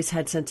I've always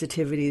had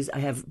sensitivities. I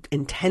have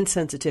intense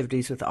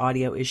sensitivities with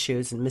audio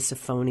issues and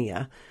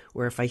misophonia,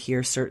 where if I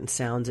hear certain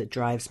sounds, it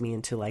drives me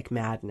into like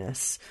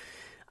madness.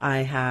 I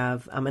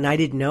have, and I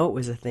didn't know it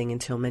was a thing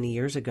until many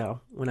years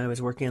ago when I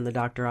was working on the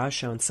Dr. Oz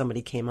show and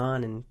somebody came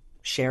on and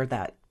shared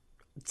that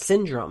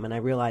syndrome, and I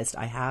realized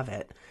I have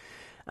it.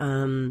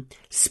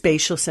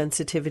 Spatial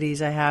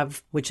sensitivities I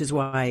have, which is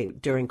why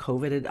during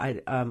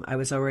COVID, I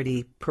was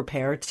already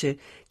prepared to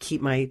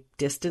keep my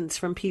distance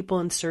from people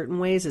in certain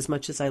ways, as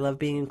much as I love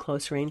being in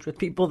close range with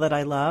people that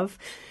I love.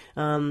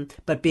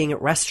 But being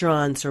at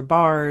restaurants or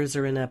bars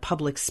or in a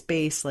public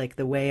space, like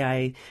the way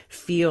I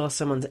feel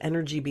someone's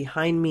energy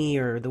behind me,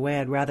 or the way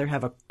I'd rather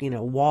have a,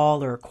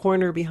 wall or a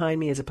corner behind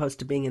me as opposed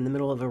to being in the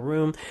middle of a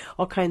room,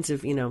 all kinds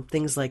of,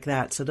 things like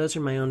that. So those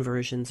are my own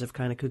versions of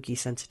kind of kooky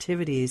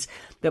sensitivities.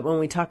 But when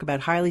we talk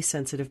about highly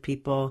sensitive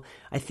people,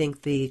 I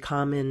think the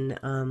common,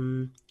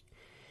 one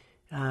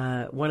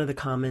of the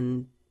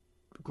common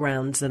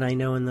grounds that I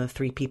know in the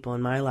three people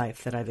in my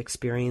life that I've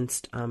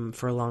experienced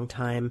for a long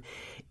time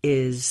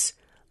is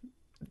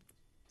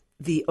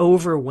the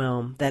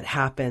overwhelm that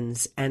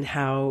happens, and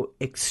how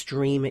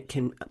extreme it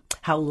can,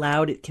 how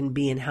loud it can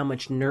be, and how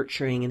much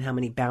nurturing and how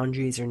many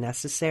boundaries are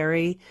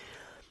necessary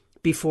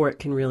before it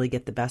can really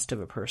get the best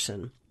of a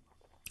person.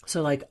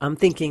 So like, I'm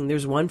thinking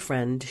there's one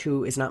friend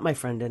who is not my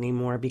friend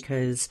anymore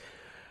because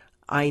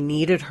I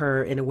needed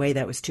her in a way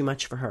that was too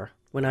much for her.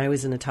 When I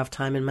was in a tough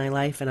time in my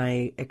life and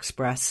I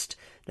expressed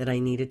that I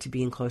needed to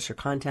be in closer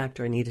contact,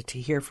 or I needed to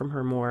hear from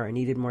her more, I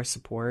needed more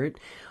support,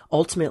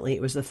 ultimately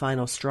it was the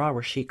final straw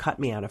where she cut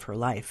me out of her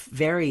life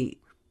very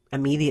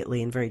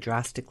immediately and very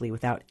drastically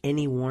without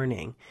any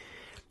warning.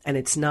 And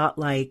it's not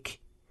like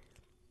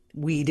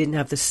we didn't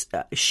have this,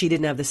 she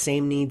didn't have the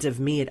same needs of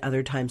me at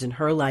other times in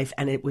her life,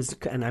 and I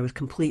was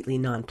completely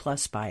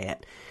nonplussed by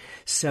it.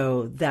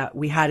 So that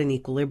we had an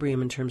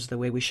equilibrium in terms of the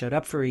way we showed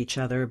up for each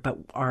other, but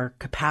our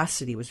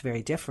capacity was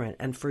very different.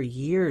 And for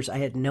years, I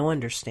had no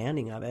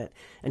understanding of it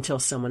until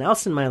someone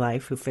else in my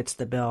life who fits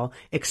the bill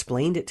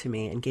explained it to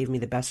me and gave me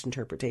the best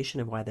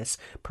interpretation of why this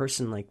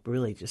person like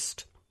really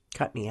just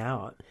cut me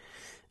out.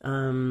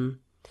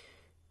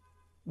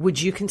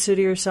 Would you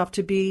consider yourself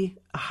to be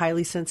a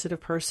highly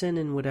sensitive person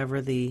in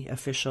whatever the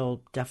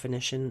official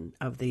definition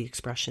of the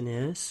expression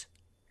is?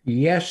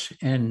 Yes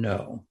and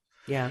no.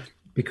 Yeah.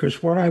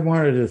 Because what I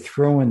wanted to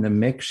throw in the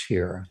mix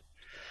here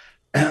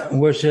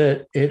was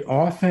that it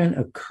often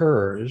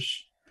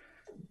occurs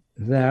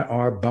that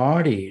our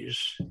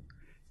bodies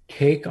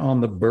take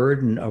on the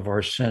burden of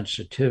our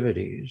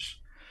sensitivities,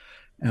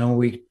 and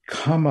we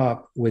come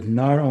up with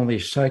not only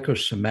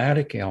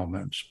psychosomatic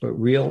ailments, but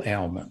real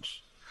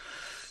ailments.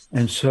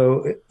 And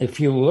so if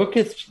you look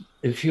at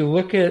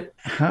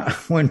how,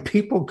 when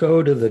people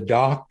go to the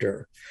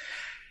doctor,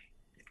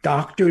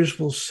 doctors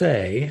will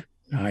say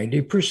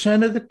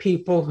 90% of the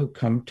people who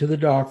come to the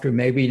doctor,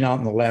 maybe not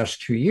in the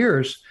last 2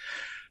 years,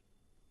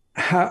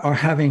 are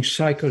having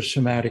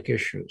psychosomatic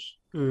issues.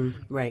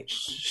 Right.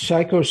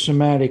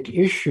 Psychosomatic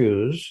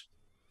issues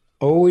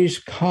always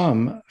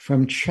come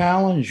from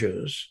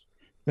challenges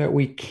that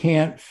we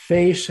can't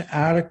face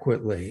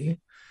adequately.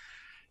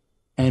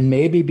 And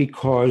maybe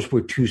because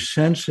we're too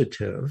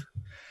sensitive,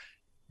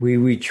 we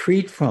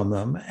retreat from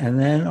them. And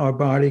then our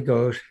body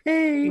goes,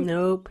 hey,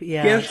 nope.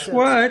 Yeah. Guess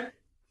what?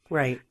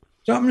 Right.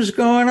 Something's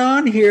going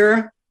on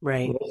here.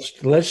 Right.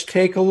 Let's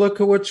take a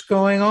look at what's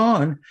going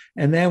on.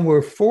 And then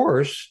we're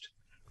forced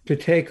to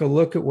take a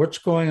look at what's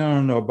going on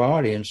in our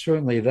body. And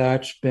certainly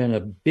that's been a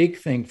big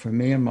thing for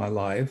me in my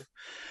life,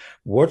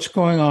 What's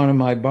going on in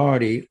my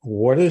body?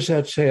 What does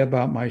that say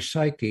about my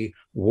psyche?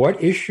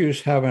 What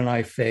issues haven't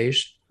I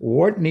faced?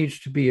 What needs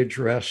to be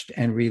addressed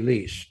and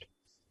released?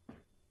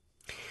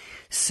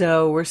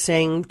 So we're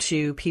saying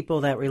to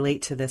people that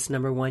relate to this,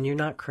 number one, you're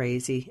not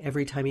crazy.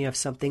 Every time you have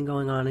something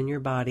going on in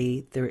your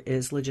body, there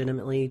is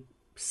legitimately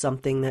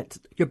something that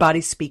your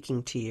body's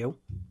speaking to you.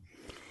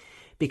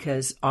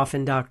 Because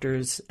often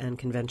doctors and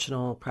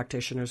conventional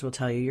practitioners will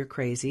tell you you're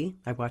crazy.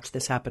 I've watched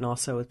this happen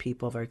also with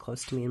people very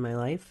close to me in my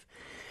life.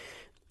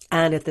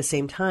 And at the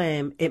same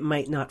time, it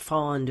might not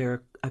fall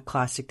under a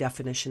classic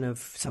definition of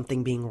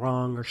something being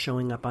wrong or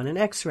showing up on an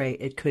x-ray.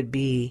 It could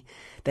be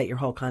that your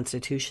whole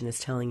constitution is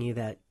telling you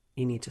that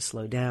you need to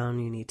slow down,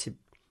 you need to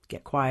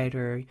get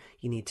quieter,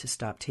 you need to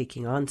stop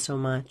taking on so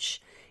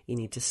much, you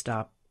need to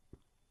stop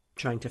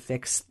trying to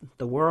fix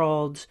the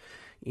world.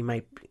 You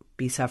might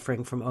be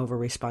suffering from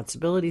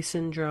over-responsibility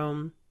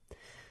syndrome,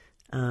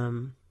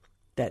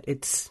 that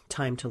it's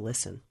time to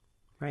listen,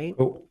 right?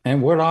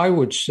 And what I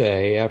would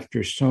say,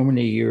 after so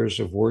many years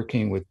of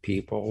working with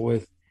people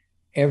with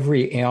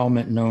every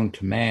ailment known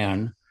to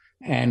man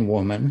and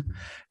woman,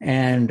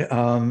 and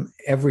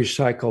every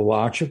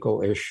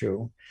psychological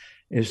issue,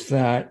 is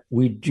that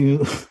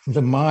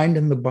the mind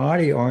and the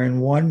body are in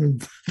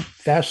one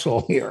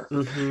vessel here.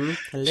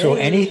 Mm-hmm. So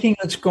anything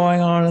that's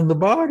going on in the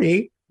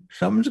body,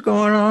 something's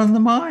going on in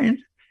the mind.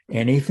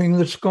 Anything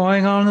that's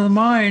going on in the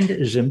mind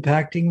is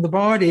impacting the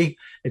body.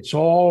 It's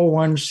all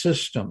one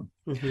system.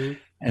 Mm-hmm.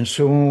 And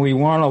so when we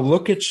want to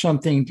look at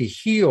something to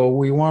heal,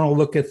 we want to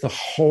look at the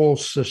whole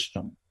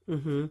system.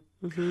 Mm-hmm.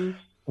 Mm-hmm.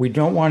 We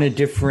don't want to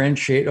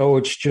differentiate, oh,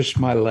 it's just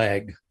my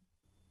leg.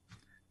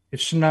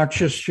 It's not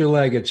just your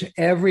leg. It's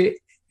every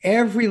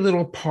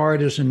little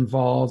part is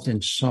involved in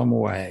some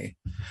way.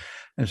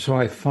 And so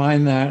I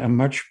find that a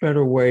much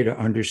better way to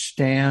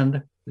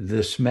understand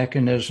this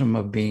mechanism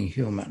of being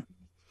human.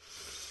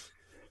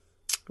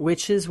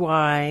 Which is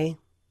why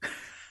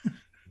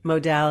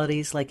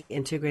modalities like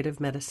integrative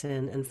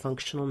medicine and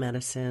functional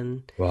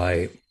medicine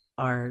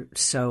are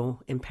so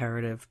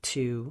imperative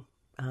to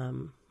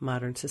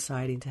modern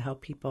society to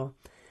help people.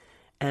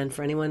 And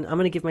for anyone, I'm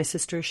going to give my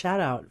sister a shout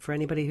out for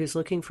anybody who's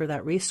looking for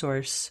that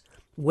resource.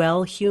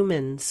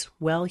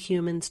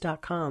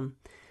 wellhumans.com.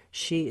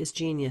 She is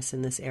genius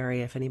in this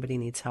area if anybody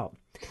needs help.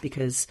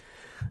 Because,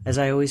 as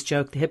I always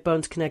joke, the hip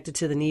bone's connected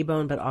to the knee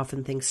bone, but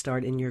often things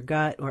start in your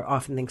gut, or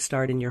often things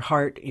start in your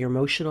heart, your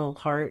emotional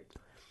heart,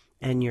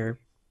 and your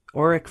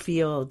auric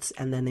fields,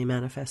 and then they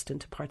manifest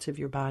into parts of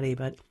your body.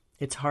 But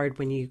it's hard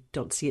when you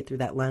don't see it through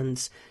that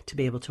lens to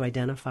be able to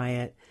identify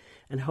it.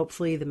 And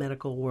hopefully the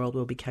medical world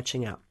will be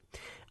catching up.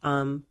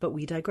 But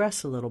we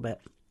digress a little bit.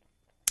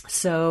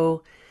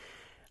 So,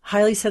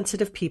 highly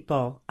sensitive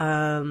people.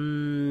 Let's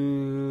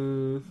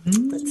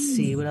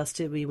see, what else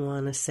did we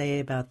want to say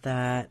about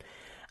that?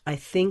 I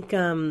think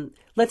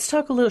let's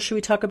talk a little. Should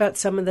we talk about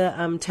some of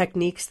the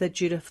techniques that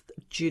Judith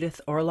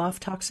Orloff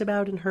talks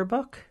about in her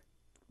book?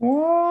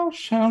 Well,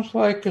 sounds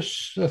like a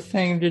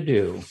thing to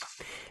do.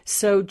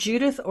 So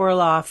Judith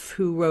Orloff,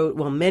 who wrote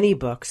many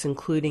books,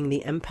 including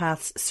The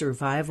Empath's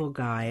Survival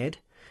Guide.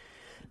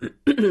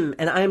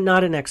 And I'm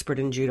not an expert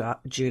in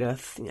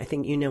Judith. I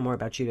think you know more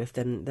about Judith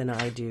than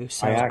I do.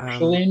 So I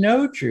actually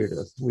know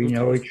Judith. We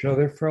know each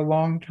other for a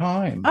long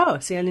time. Oh,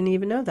 see, I didn't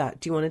even know that.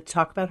 Do you want to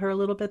talk about her a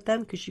little bit then?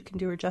 Because you can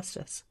do her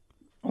justice.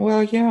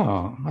 Well,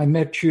 yeah. I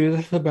met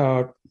Judith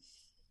about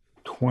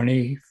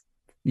 20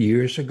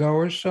 years ago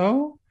or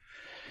so.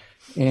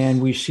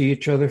 And we see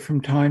each other from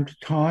time to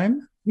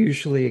time,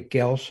 usually at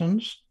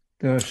Gelson's,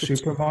 the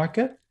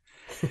supermarket.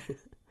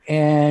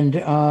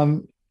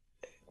 And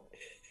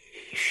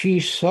she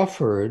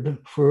suffered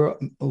for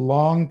a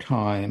long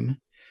time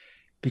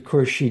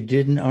because she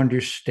didn't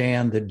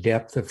understand the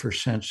depth of her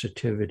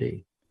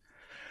sensitivity.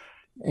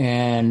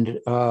 And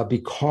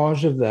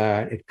because of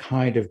that, it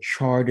kind of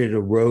charted a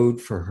road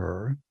for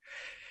her.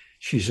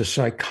 She's a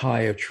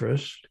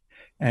psychiatrist,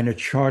 and it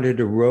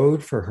charted a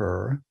road for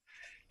her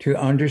to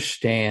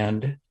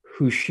understand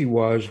who she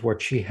was,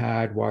 what she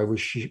had,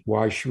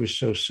 why she was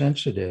so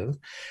sensitive.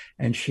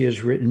 And she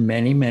has written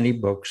many, many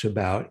books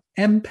about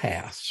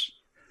empaths.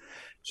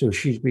 So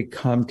she's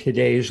become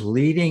today's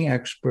leading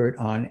expert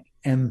on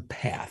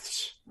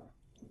empaths.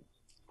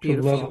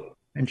 Beautiful.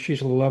 And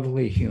she's a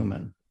lovely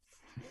human.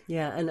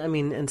 Yeah,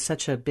 and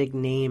such a big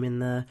name in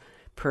the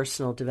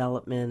personal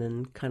development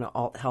and kind of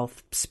alt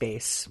health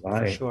space,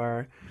 for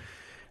sure.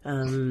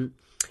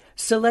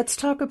 So let's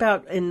talk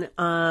about, in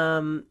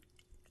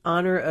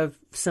honor of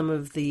some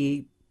of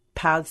the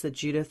paths that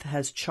Judith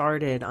has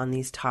charted on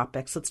these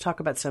topics, let's talk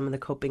about some of the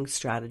coping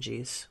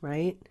strategies,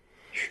 right?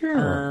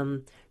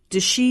 Sure.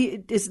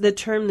 Is the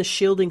term the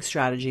shielding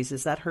strategies,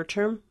 is that her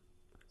term?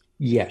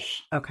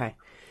 Yes. Okay.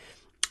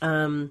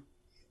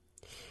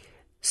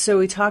 So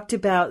we talked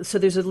about, so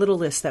there's a little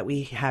list that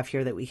we have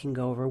here that we can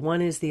go over.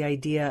 One is the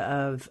idea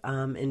of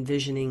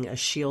envisioning a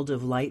shield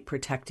of light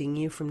protecting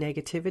you from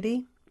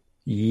negativity.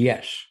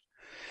 Yes.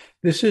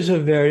 This is a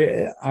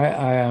very,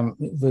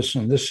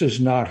 listen, this is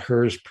not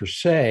hers per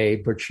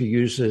se, but she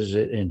uses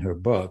it in her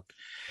book.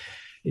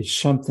 It's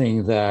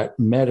something that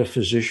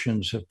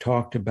metaphysicians have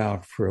talked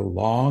about for a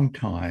long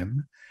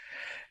time.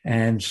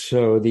 And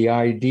so the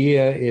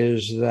idea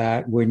is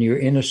that when you're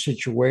in a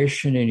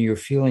situation and you're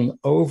feeling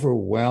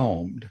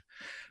overwhelmed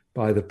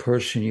by the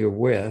person you're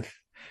with,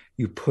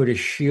 you put a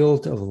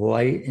shield of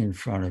light in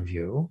front of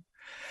you.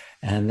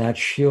 And that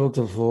shield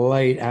of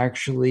light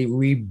actually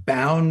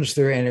rebounds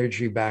their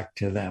energy back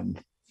to them.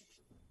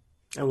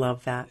 I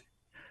love that.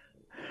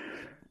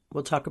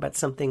 We'll talk about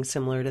something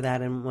similar to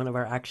that in one of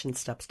our action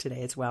steps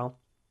today as well.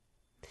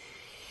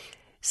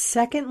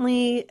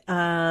 Secondly,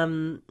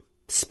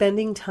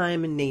 spending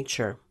time in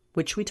nature,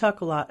 which we talk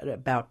a lot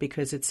about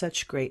because it's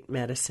such great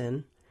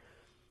medicine,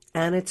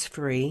 and it's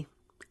free,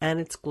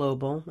 and it's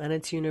global, and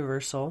it's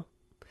universal.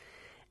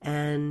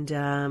 And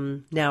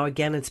now,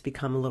 again, it's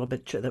become a little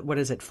bit, what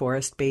is it,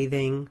 forest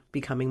bathing,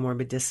 becoming more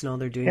medicinal.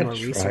 They're doing more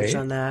research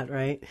on that,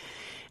 right?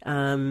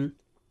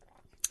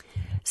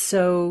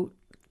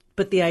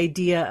 But the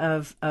idea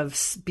of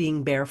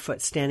being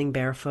barefoot, standing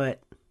barefoot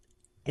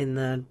in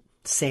the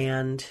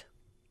sand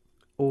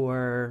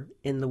or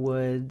in the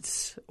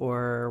woods,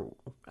 or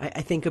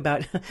I think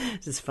about,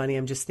 this is funny,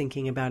 I'm just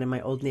thinking about in my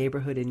old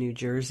neighborhood in New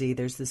Jersey,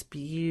 there's this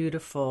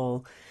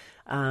beautiful,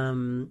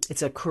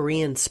 it's a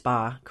Korean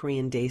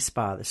day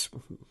spa, this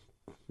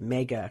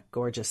mega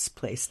gorgeous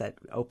place that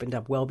opened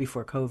up well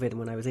before COVID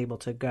when I was able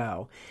to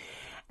go.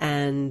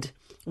 And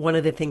one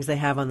of the things they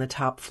have on the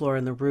top floor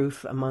and the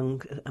roof,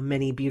 among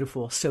many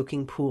beautiful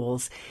soaking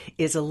pools,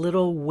 is a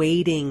little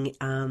wading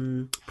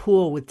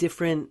pool with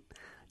different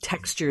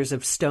textures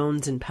of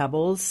stones and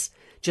pebbles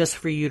just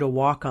for you to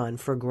walk on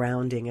for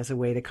grounding, as a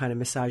way to kind of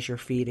massage your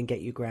feet and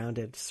get you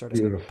grounded. Sort of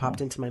beautiful. Popped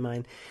into my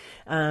mind.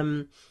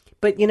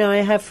 But, I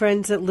have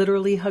friends that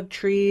literally hug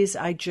trees.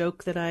 I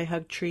joke that I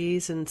hug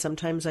trees, and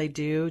sometimes I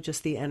do,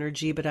 just the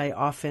energy, but I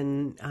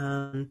often,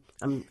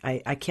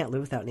 I can't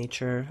live without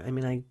nature. I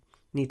mean, I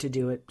need to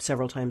do it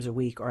several times a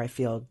week or I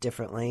feel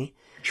differently.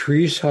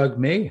 Trees hug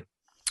me.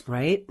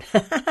 Right?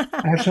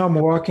 As I'm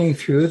walking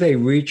through, they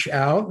reach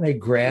out and they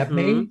grab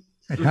me.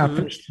 It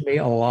happens to me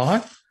a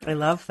lot. I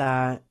love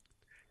that.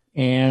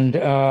 And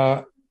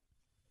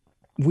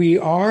we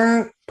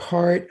are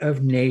part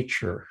of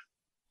nature.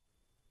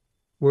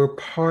 We're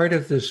part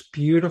of this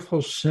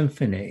beautiful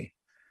symphony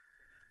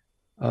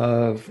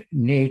of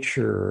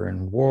nature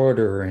and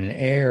water and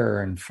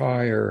air and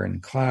fire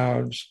and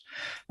clouds.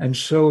 And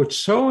so it's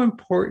so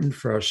important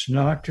for us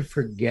not to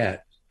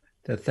forget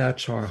that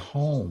that's our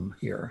home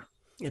here.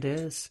 It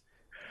is.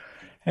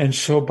 And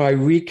so by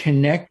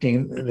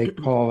reconnecting, they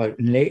call it,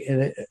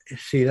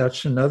 see,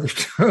 that's another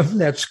term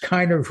that's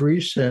kind of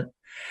recent,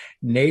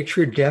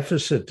 nature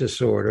deficit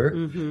disorder.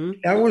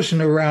 That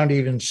wasn't around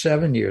even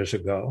 7 years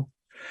ago.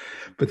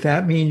 But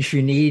that means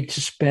you need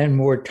to spend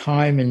more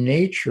time in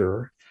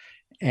nature.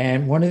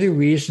 And one of the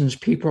reasons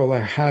people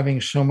are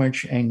having so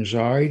much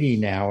anxiety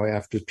now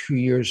after 2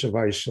 years of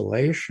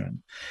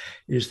isolation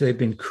is they've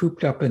been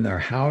cooped up in their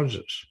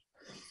houses.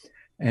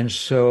 And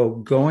so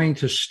going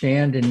to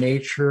stand in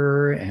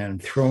nature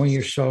and throwing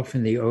yourself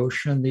in the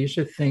ocean, these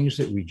are things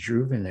that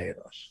rejuvenate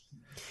us.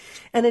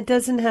 And it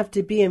doesn't have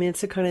to be,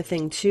 it's the kind of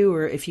thing, too,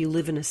 where if you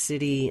live in a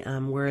city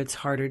where it's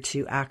harder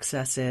to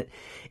access it,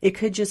 it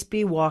could just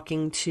be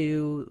walking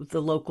to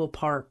the local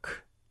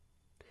park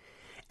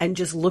and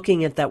just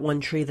looking at that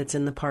one tree that's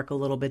in the park a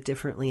little bit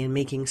differently and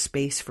making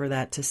space for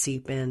that to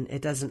seep in.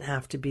 It doesn't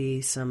have to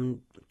be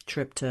some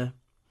trip to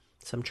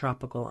some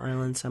tropical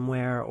island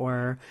somewhere,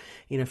 or,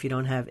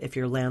 if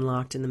you're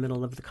landlocked in the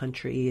middle of the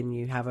country and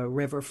you have a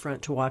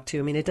riverfront to walk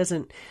to. It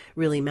doesn't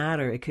really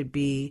matter. It could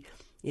be,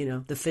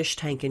 the fish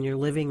tank in your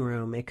living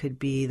room. It could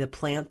be the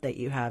plant that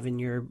you have in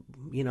your,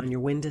 on your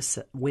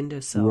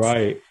windowsills.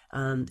 Right.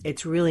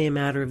 It's really a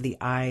matter of the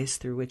eyes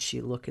through which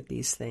you look at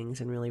these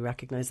things and really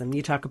recognize them.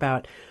 You talk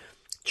about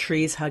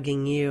trees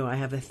hugging you. I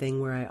have a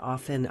thing where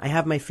I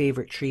have my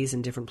favorite trees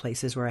in different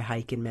places where I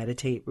hike and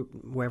meditate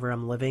wherever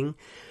I'm living.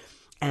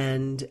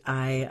 And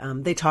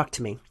they talk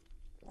to me.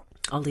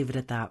 I'll leave it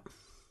at that.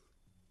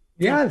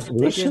 Yeah,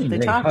 listen,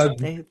 they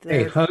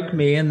hug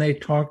me and they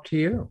talk to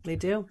you. They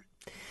do.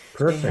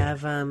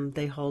 Perfect.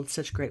 They hold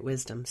such great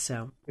wisdom.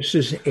 So this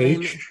is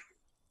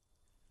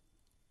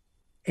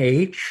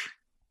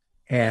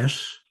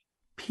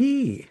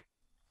HSP,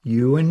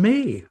 you and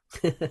me.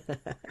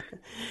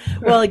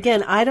 Well,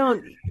 again, I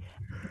don't,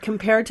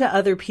 compared to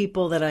other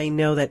people that I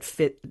know that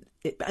fit,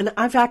 and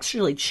I've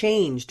actually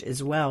changed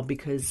as well,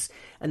 because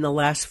in the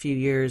last few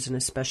years, and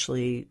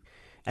especially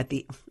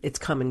it's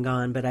come and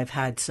gone, but I've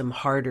had some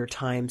harder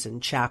times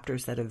and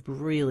chapters that have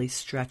really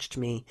stretched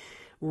me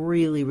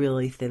really,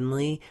 really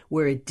thinly,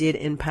 where it did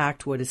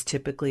impact what is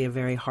typically a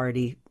very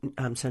hardy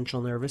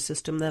central nervous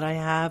system that I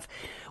have,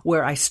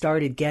 where I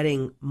started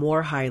getting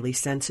more highly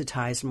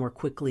sensitized more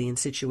quickly in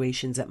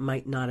situations that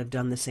might not have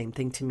done the same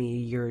thing to me a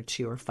year or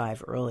 2 or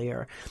 5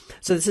 earlier.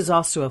 So this is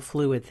also a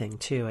fluid thing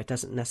too. It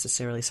doesn't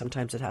necessarily,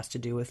 sometimes it has to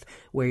do with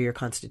where your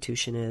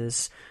constitution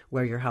is,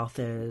 where your health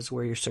is,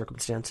 where your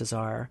circumstances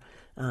are.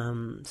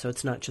 So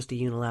it's not just a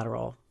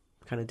unilateral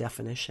kind of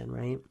definition,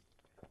 right?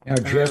 Now,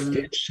 Jeff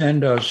did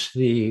send us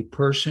the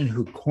person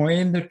who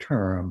coined the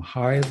term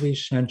highly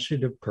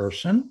sensitive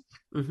person,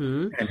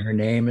 and her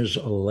name is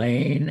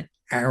Elaine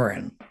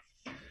Aron.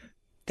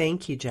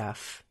 Thank you,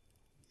 Jeff.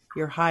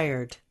 You're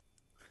hired.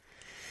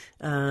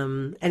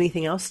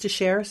 Anything else to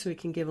share so we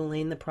can give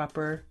Elaine the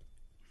proper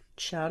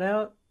shout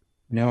out?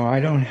 No, I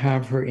don't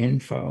have her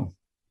info.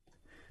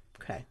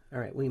 Okay. All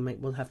right.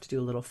 We'll have to do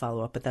a little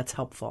follow up, but that's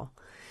helpful.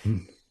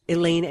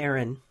 Elaine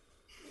Aron.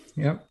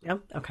 Yep. Yep.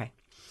 Okay.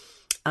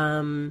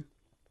 So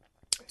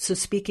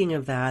speaking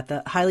of that,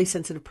 the highly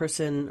sensitive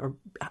person or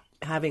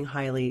having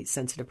highly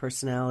sensitive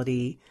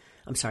personality,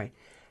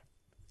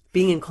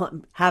 being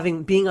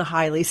a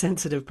highly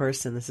sensitive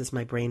person, this is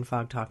my brain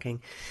fog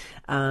talking,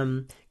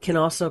 can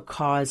also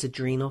cause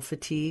adrenal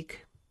fatigue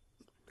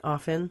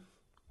often.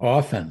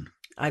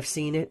 I've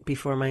seen it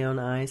before my own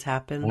eyes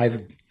happen.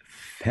 I've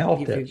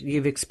felt it.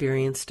 You've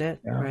experienced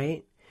it, yeah.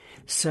 Right?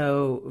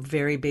 So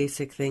very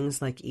basic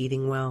things like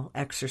eating well,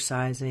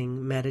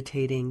 exercising,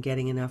 meditating,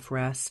 getting enough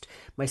rest.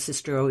 My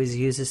sister always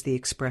uses the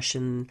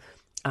expression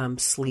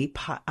sleep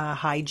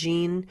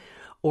hygiene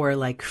or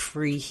like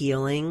free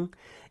healing.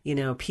 You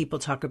know, people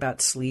talk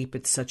about sleep.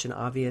 It's such an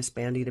obvious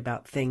bandied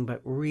about thing,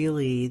 but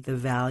really the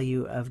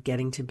value of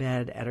getting to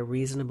bed at a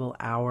reasonable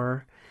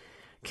hour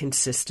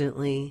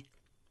consistently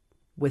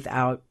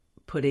without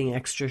putting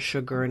extra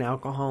sugar and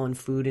alcohol and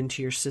food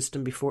into your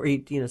system before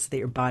you so that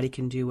your body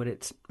can do what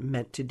it's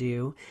meant to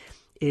do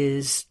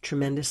is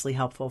tremendously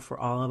helpful for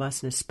all of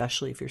us, and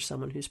especially if you're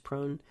someone who's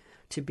prone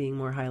to being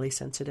more highly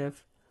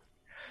sensitive.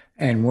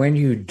 And when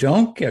you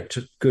don't get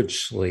to good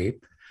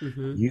sleep,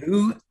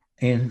 you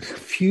in a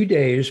few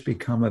days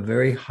become a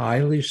very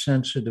highly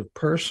sensitive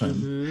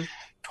person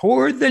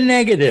toward the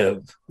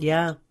negative.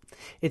 Yeah,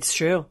 it's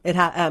true. It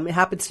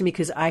happens to me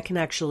because I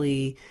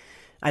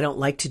don't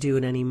like to do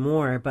it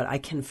anymore, but I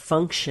can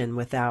function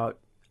without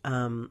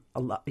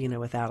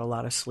without a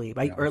lot of sleep.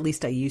 Or at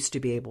least I used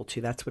to be able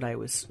to. That's what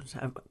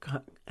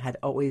had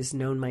always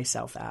known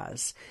myself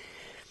as.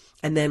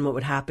 And then what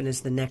would happen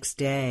is the next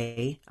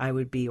day I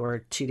would be, or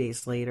 2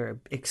 days later,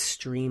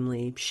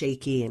 extremely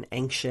shaky and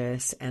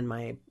anxious, and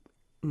my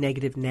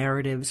negative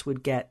narratives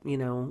would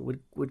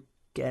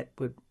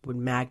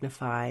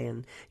magnify.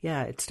 And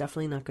yeah, it's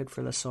definitely not good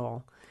for the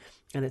soul.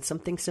 And it's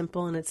something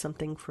simple and it's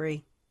something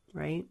free,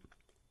 right?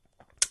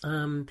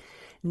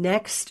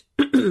 Next,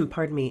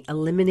 pardon me,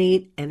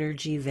 eliminate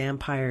energy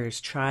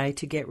vampires. Try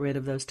to get rid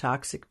of those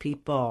toxic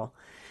people.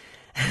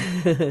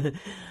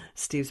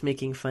 Steve's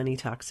making funny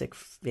toxic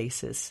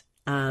faces.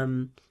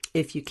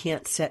 If you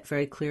can't set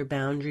very clear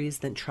boundaries,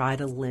 then try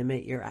to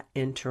limit your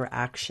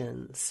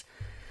interactions.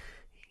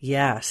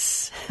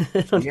 Yes.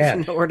 I don't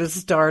even know where to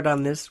start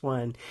on this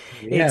one.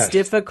 Yes. It's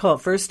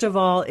difficult. First of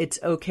all, it's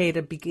okay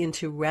to begin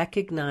to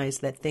recognize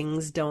that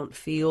things don't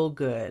feel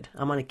good.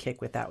 I'm on a kick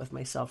with that with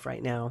myself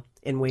right now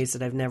in ways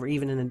that I've never,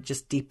 even in a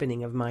just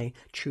deepening of my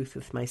truth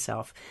with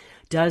myself.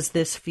 Does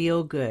this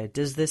feel good?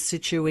 Does this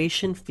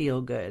situation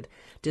feel good?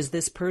 Does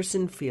this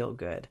person feel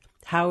good?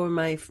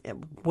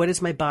 What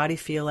does my body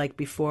feel like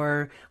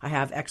before I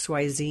have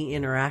XYZ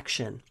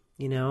interaction?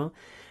 You know?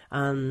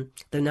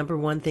 The number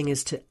one thing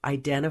is to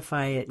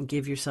identify it and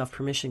give yourself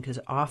permission, because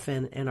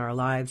often in our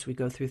lives we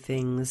go through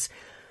things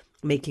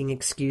making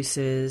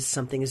excuses.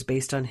 Something is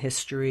based on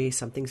history.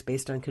 Something's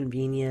based on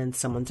convenience.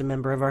 Someone's a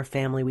member of our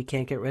family. We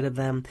can't get rid of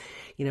them.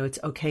 You know, it's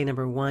okay,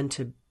 number one,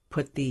 to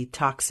put the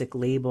toxic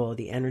label,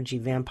 the energy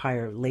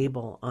vampire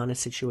label on a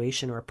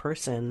situation or a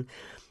person,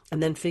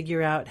 and then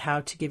figure out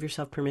how to give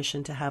yourself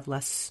permission to have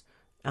less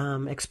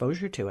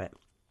exposure to it.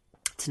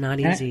 It's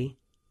not easy.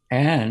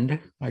 And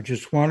I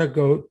just want to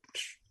go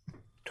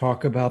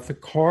talk about the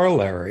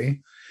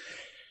corollary,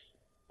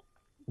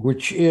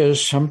 which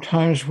is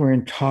sometimes we're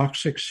in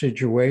toxic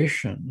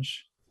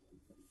situations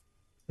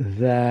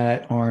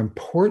that are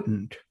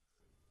important.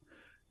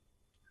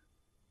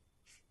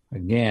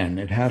 Again,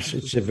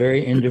 it's a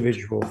very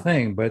individual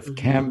thing, but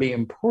can be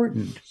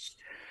important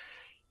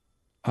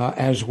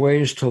as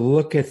ways to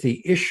look at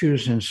the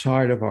issues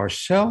inside of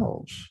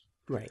ourselves.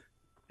 Right.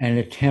 And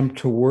attempt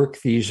to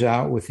work these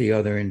out with the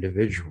other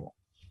individual.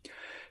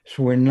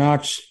 So we're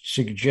not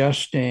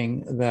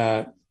suggesting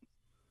that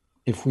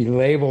if we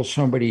label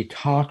somebody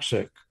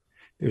toxic,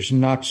 there's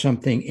not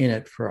something in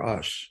it for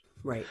us.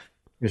 Right.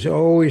 There's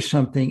always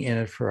something in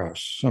it for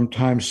us.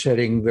 Sometimes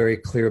setting very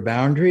clear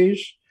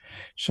boundaries,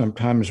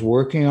 sometimes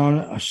working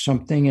on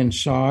something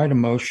inside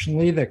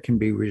emotionally that can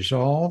be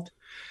resolved.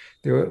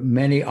 There are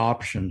many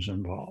options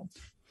involved.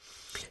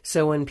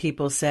 So when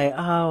people say,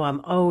 oh, I'm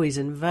always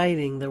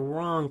inviting the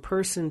wrong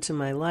person to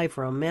my life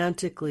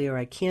romantically, or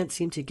I can't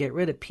seem to get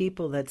rid of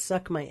people that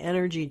suck my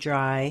energy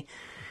dry,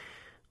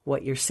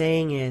 what you're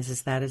saying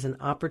is that is an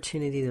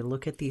opportunity to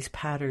look at these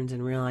patterns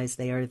and realize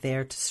they are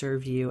there to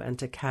serve you and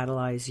to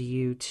catalyze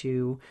you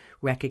to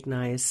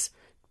recognize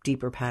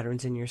deeper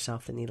patterns in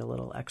yourself that need a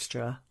little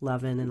extra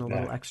loving and a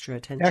little extra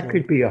attention. That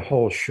could be a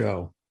whole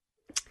show.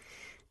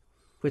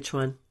 Which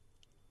one?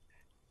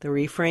 The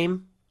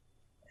reframe?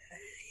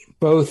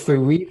 both the or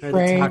the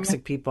reframe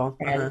toxic people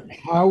and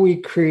how we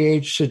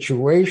create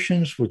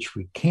situations which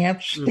we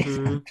can't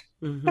stand.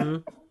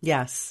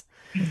 Yes,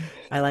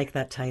 I like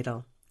that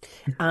title.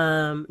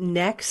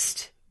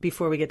 Next,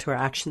 before we get to our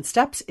action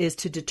steps, is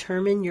to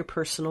determine your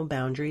personal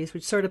boundaries,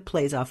 which sort of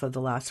plays off of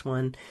the last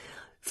one.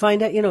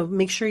 Find out,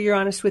 make sure you're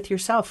honest with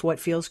yourself. What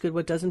feels good,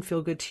 what doesn't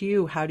feel good to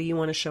you? How do you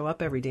want to show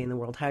up every day in the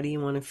world? How do you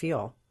want to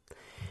feel?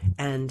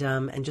 And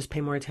just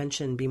pay more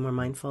attention, be more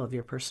mindful of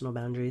your personal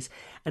boundaries.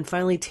 And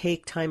finally,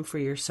 take time for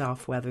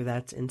yourself, whether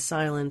that's in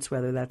silence,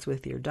 whether that's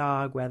with your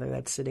dog, whether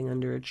that's sitting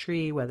under a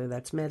tree, whether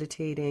that's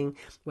meditating,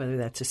 whether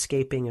that's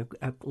escaping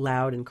a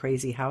loud and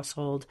crazy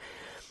household.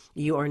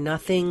 You are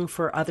nothing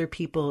for other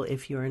people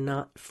if you are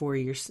not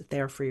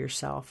there for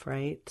yourself,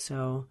 right?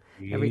 So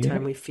every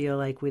time we feel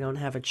like we don't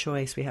have a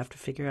choice, we have to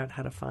figure out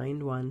how to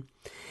find one.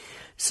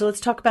 So let's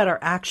talk about our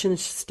action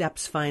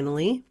steps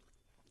finally.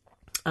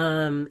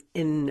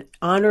 In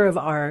honor of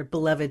our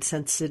beloved,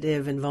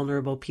 sensitive, and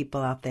vulnerable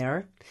people out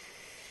there.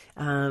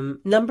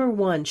 Number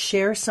one,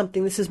 share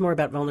something. This is more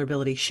about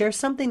vulnerability. Share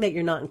something that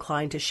you're not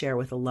inclined to share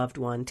with a loved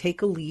one.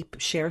 Take a leap.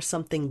 Share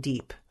something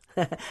deep.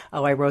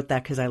 Oh, I wrote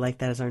that because I like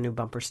that as our new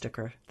bumper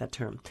sticker, that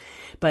term.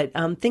 But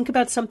think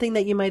about something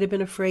that you might have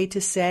been afraid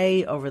to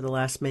say over the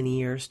last many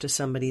years to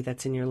somebody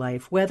that's in your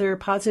life, whether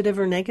positive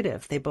or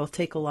negative. They both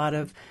take a lot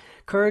of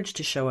courage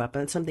to show up.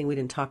 And it's something we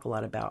didn't talk a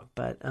lot about,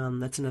 but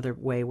that's another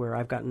way where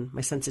I've gotten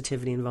my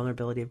sensitivity and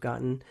vulnerability have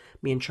gotten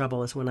me in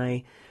trouble, is when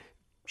I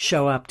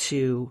try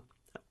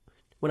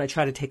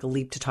to take a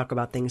leap to talk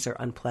about things that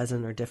are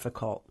unpleasant or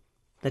difficult.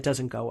 That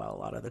doesn't go well a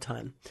lot of the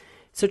time.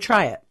 So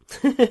try it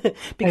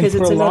because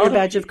it's another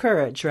badge of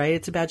courage, right?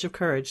 It's a badge of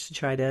courage to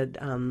try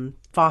to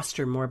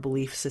foster more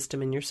belief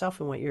system in yourself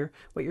and what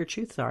your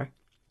truths are.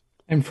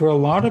 And for a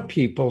lot of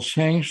people,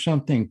 saying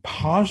something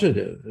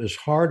positive is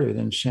harder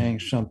than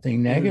saying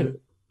something negative.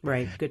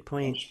 Right. Good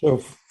point. So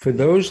for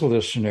those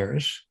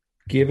listeners,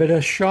 give it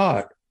a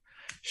shot.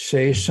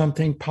 Say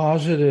something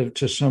positive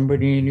to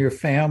somebody in your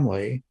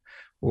family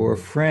or a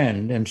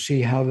friend and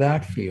see how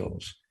that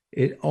feels.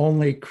 It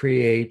only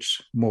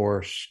creates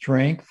more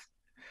strength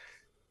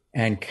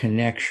and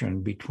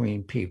connection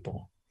between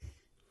people.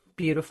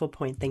 Beautiful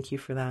point. Thank you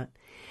for that.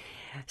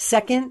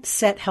 Second,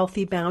 set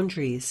healthy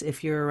boundaries.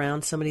 If you're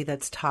around somebody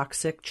that's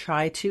toxic,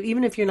 try to,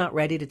 even if you're not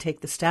ready to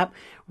take the step,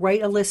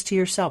 write a list to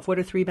yourself. What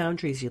are 3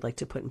 boundaries you'd like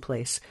to put in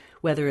place?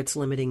 Whether it's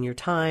limiting your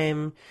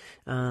time,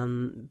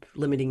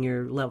 limiting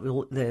your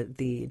level,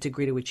 the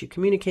degree to which you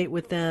communicate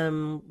with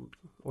them,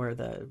 or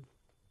the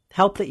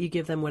help that you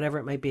give them, whatever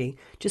it might be.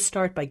 Just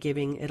start by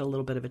giving it a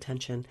little bit of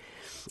attention.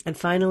 And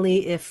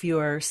finally, if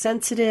you're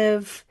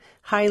sensitive,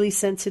 highly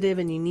sensitive,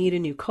 and you need a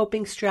new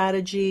coping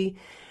strategy,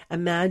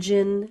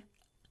 imagine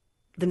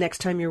the next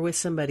time you're with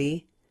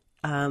somebody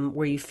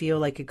where you feel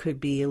like it could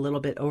be a little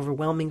bit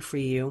overwhelming for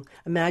you.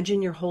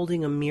 Imagine you're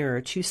holding a mirror,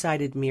 a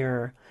 2-sided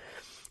mirror,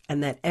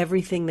 and that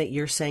everything that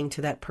you're saying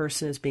to that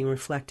person is being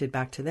reflected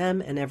back to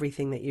them, and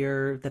everything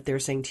that they're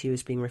saying to you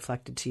is being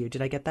reflected to you.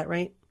 Did I get that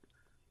right?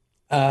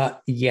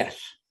 Yes.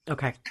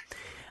 Okay.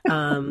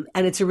 And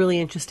it's a really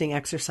interesting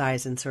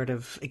exercise in sort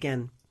of,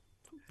 again,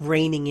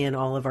 reining in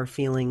all of our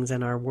feelings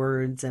and our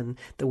words and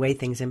the way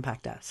things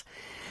impact us.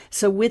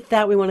 So with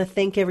that, we want to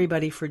thank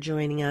everybody for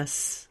joining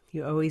us.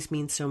 You always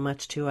mean so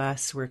much to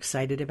us. We're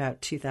excited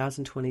about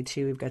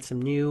 2022. We've got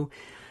some new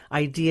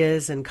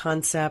ideas and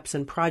concepts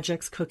and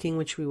projects cooking,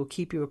 which we will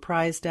keep you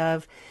apprised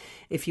of.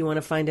 If you want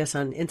to find us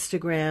on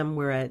Instagram,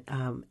 we're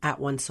at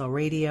One Soul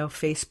Radio,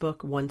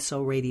 Facebook, One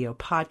Soul Radio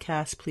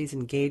Podcast. Please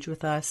engage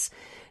with us.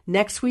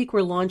 Next week,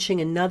 we're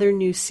launching another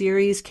new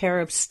series,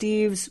 care of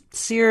Steve's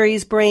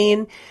series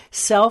brain,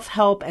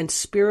 Self-Help and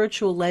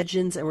Spiritual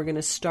Legends. And we're going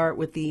to start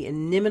with the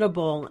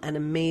inimitable and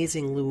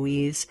amazing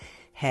Louise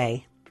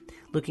Hay.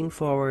 Looking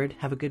forward.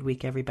 Have a good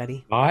week,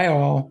 everybody. Bye,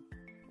 all.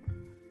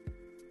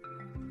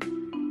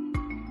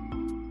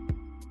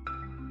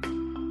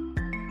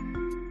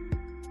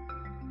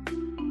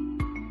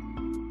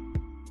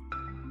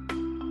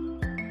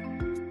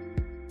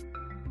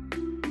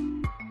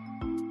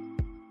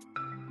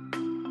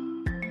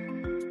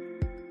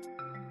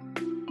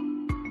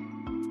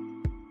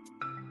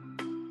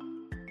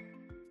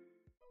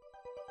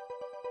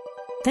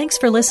 Thanks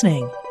for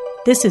listening.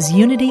 This is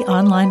Unity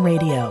Online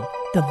Radio,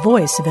 the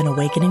voice of an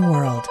awakening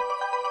world.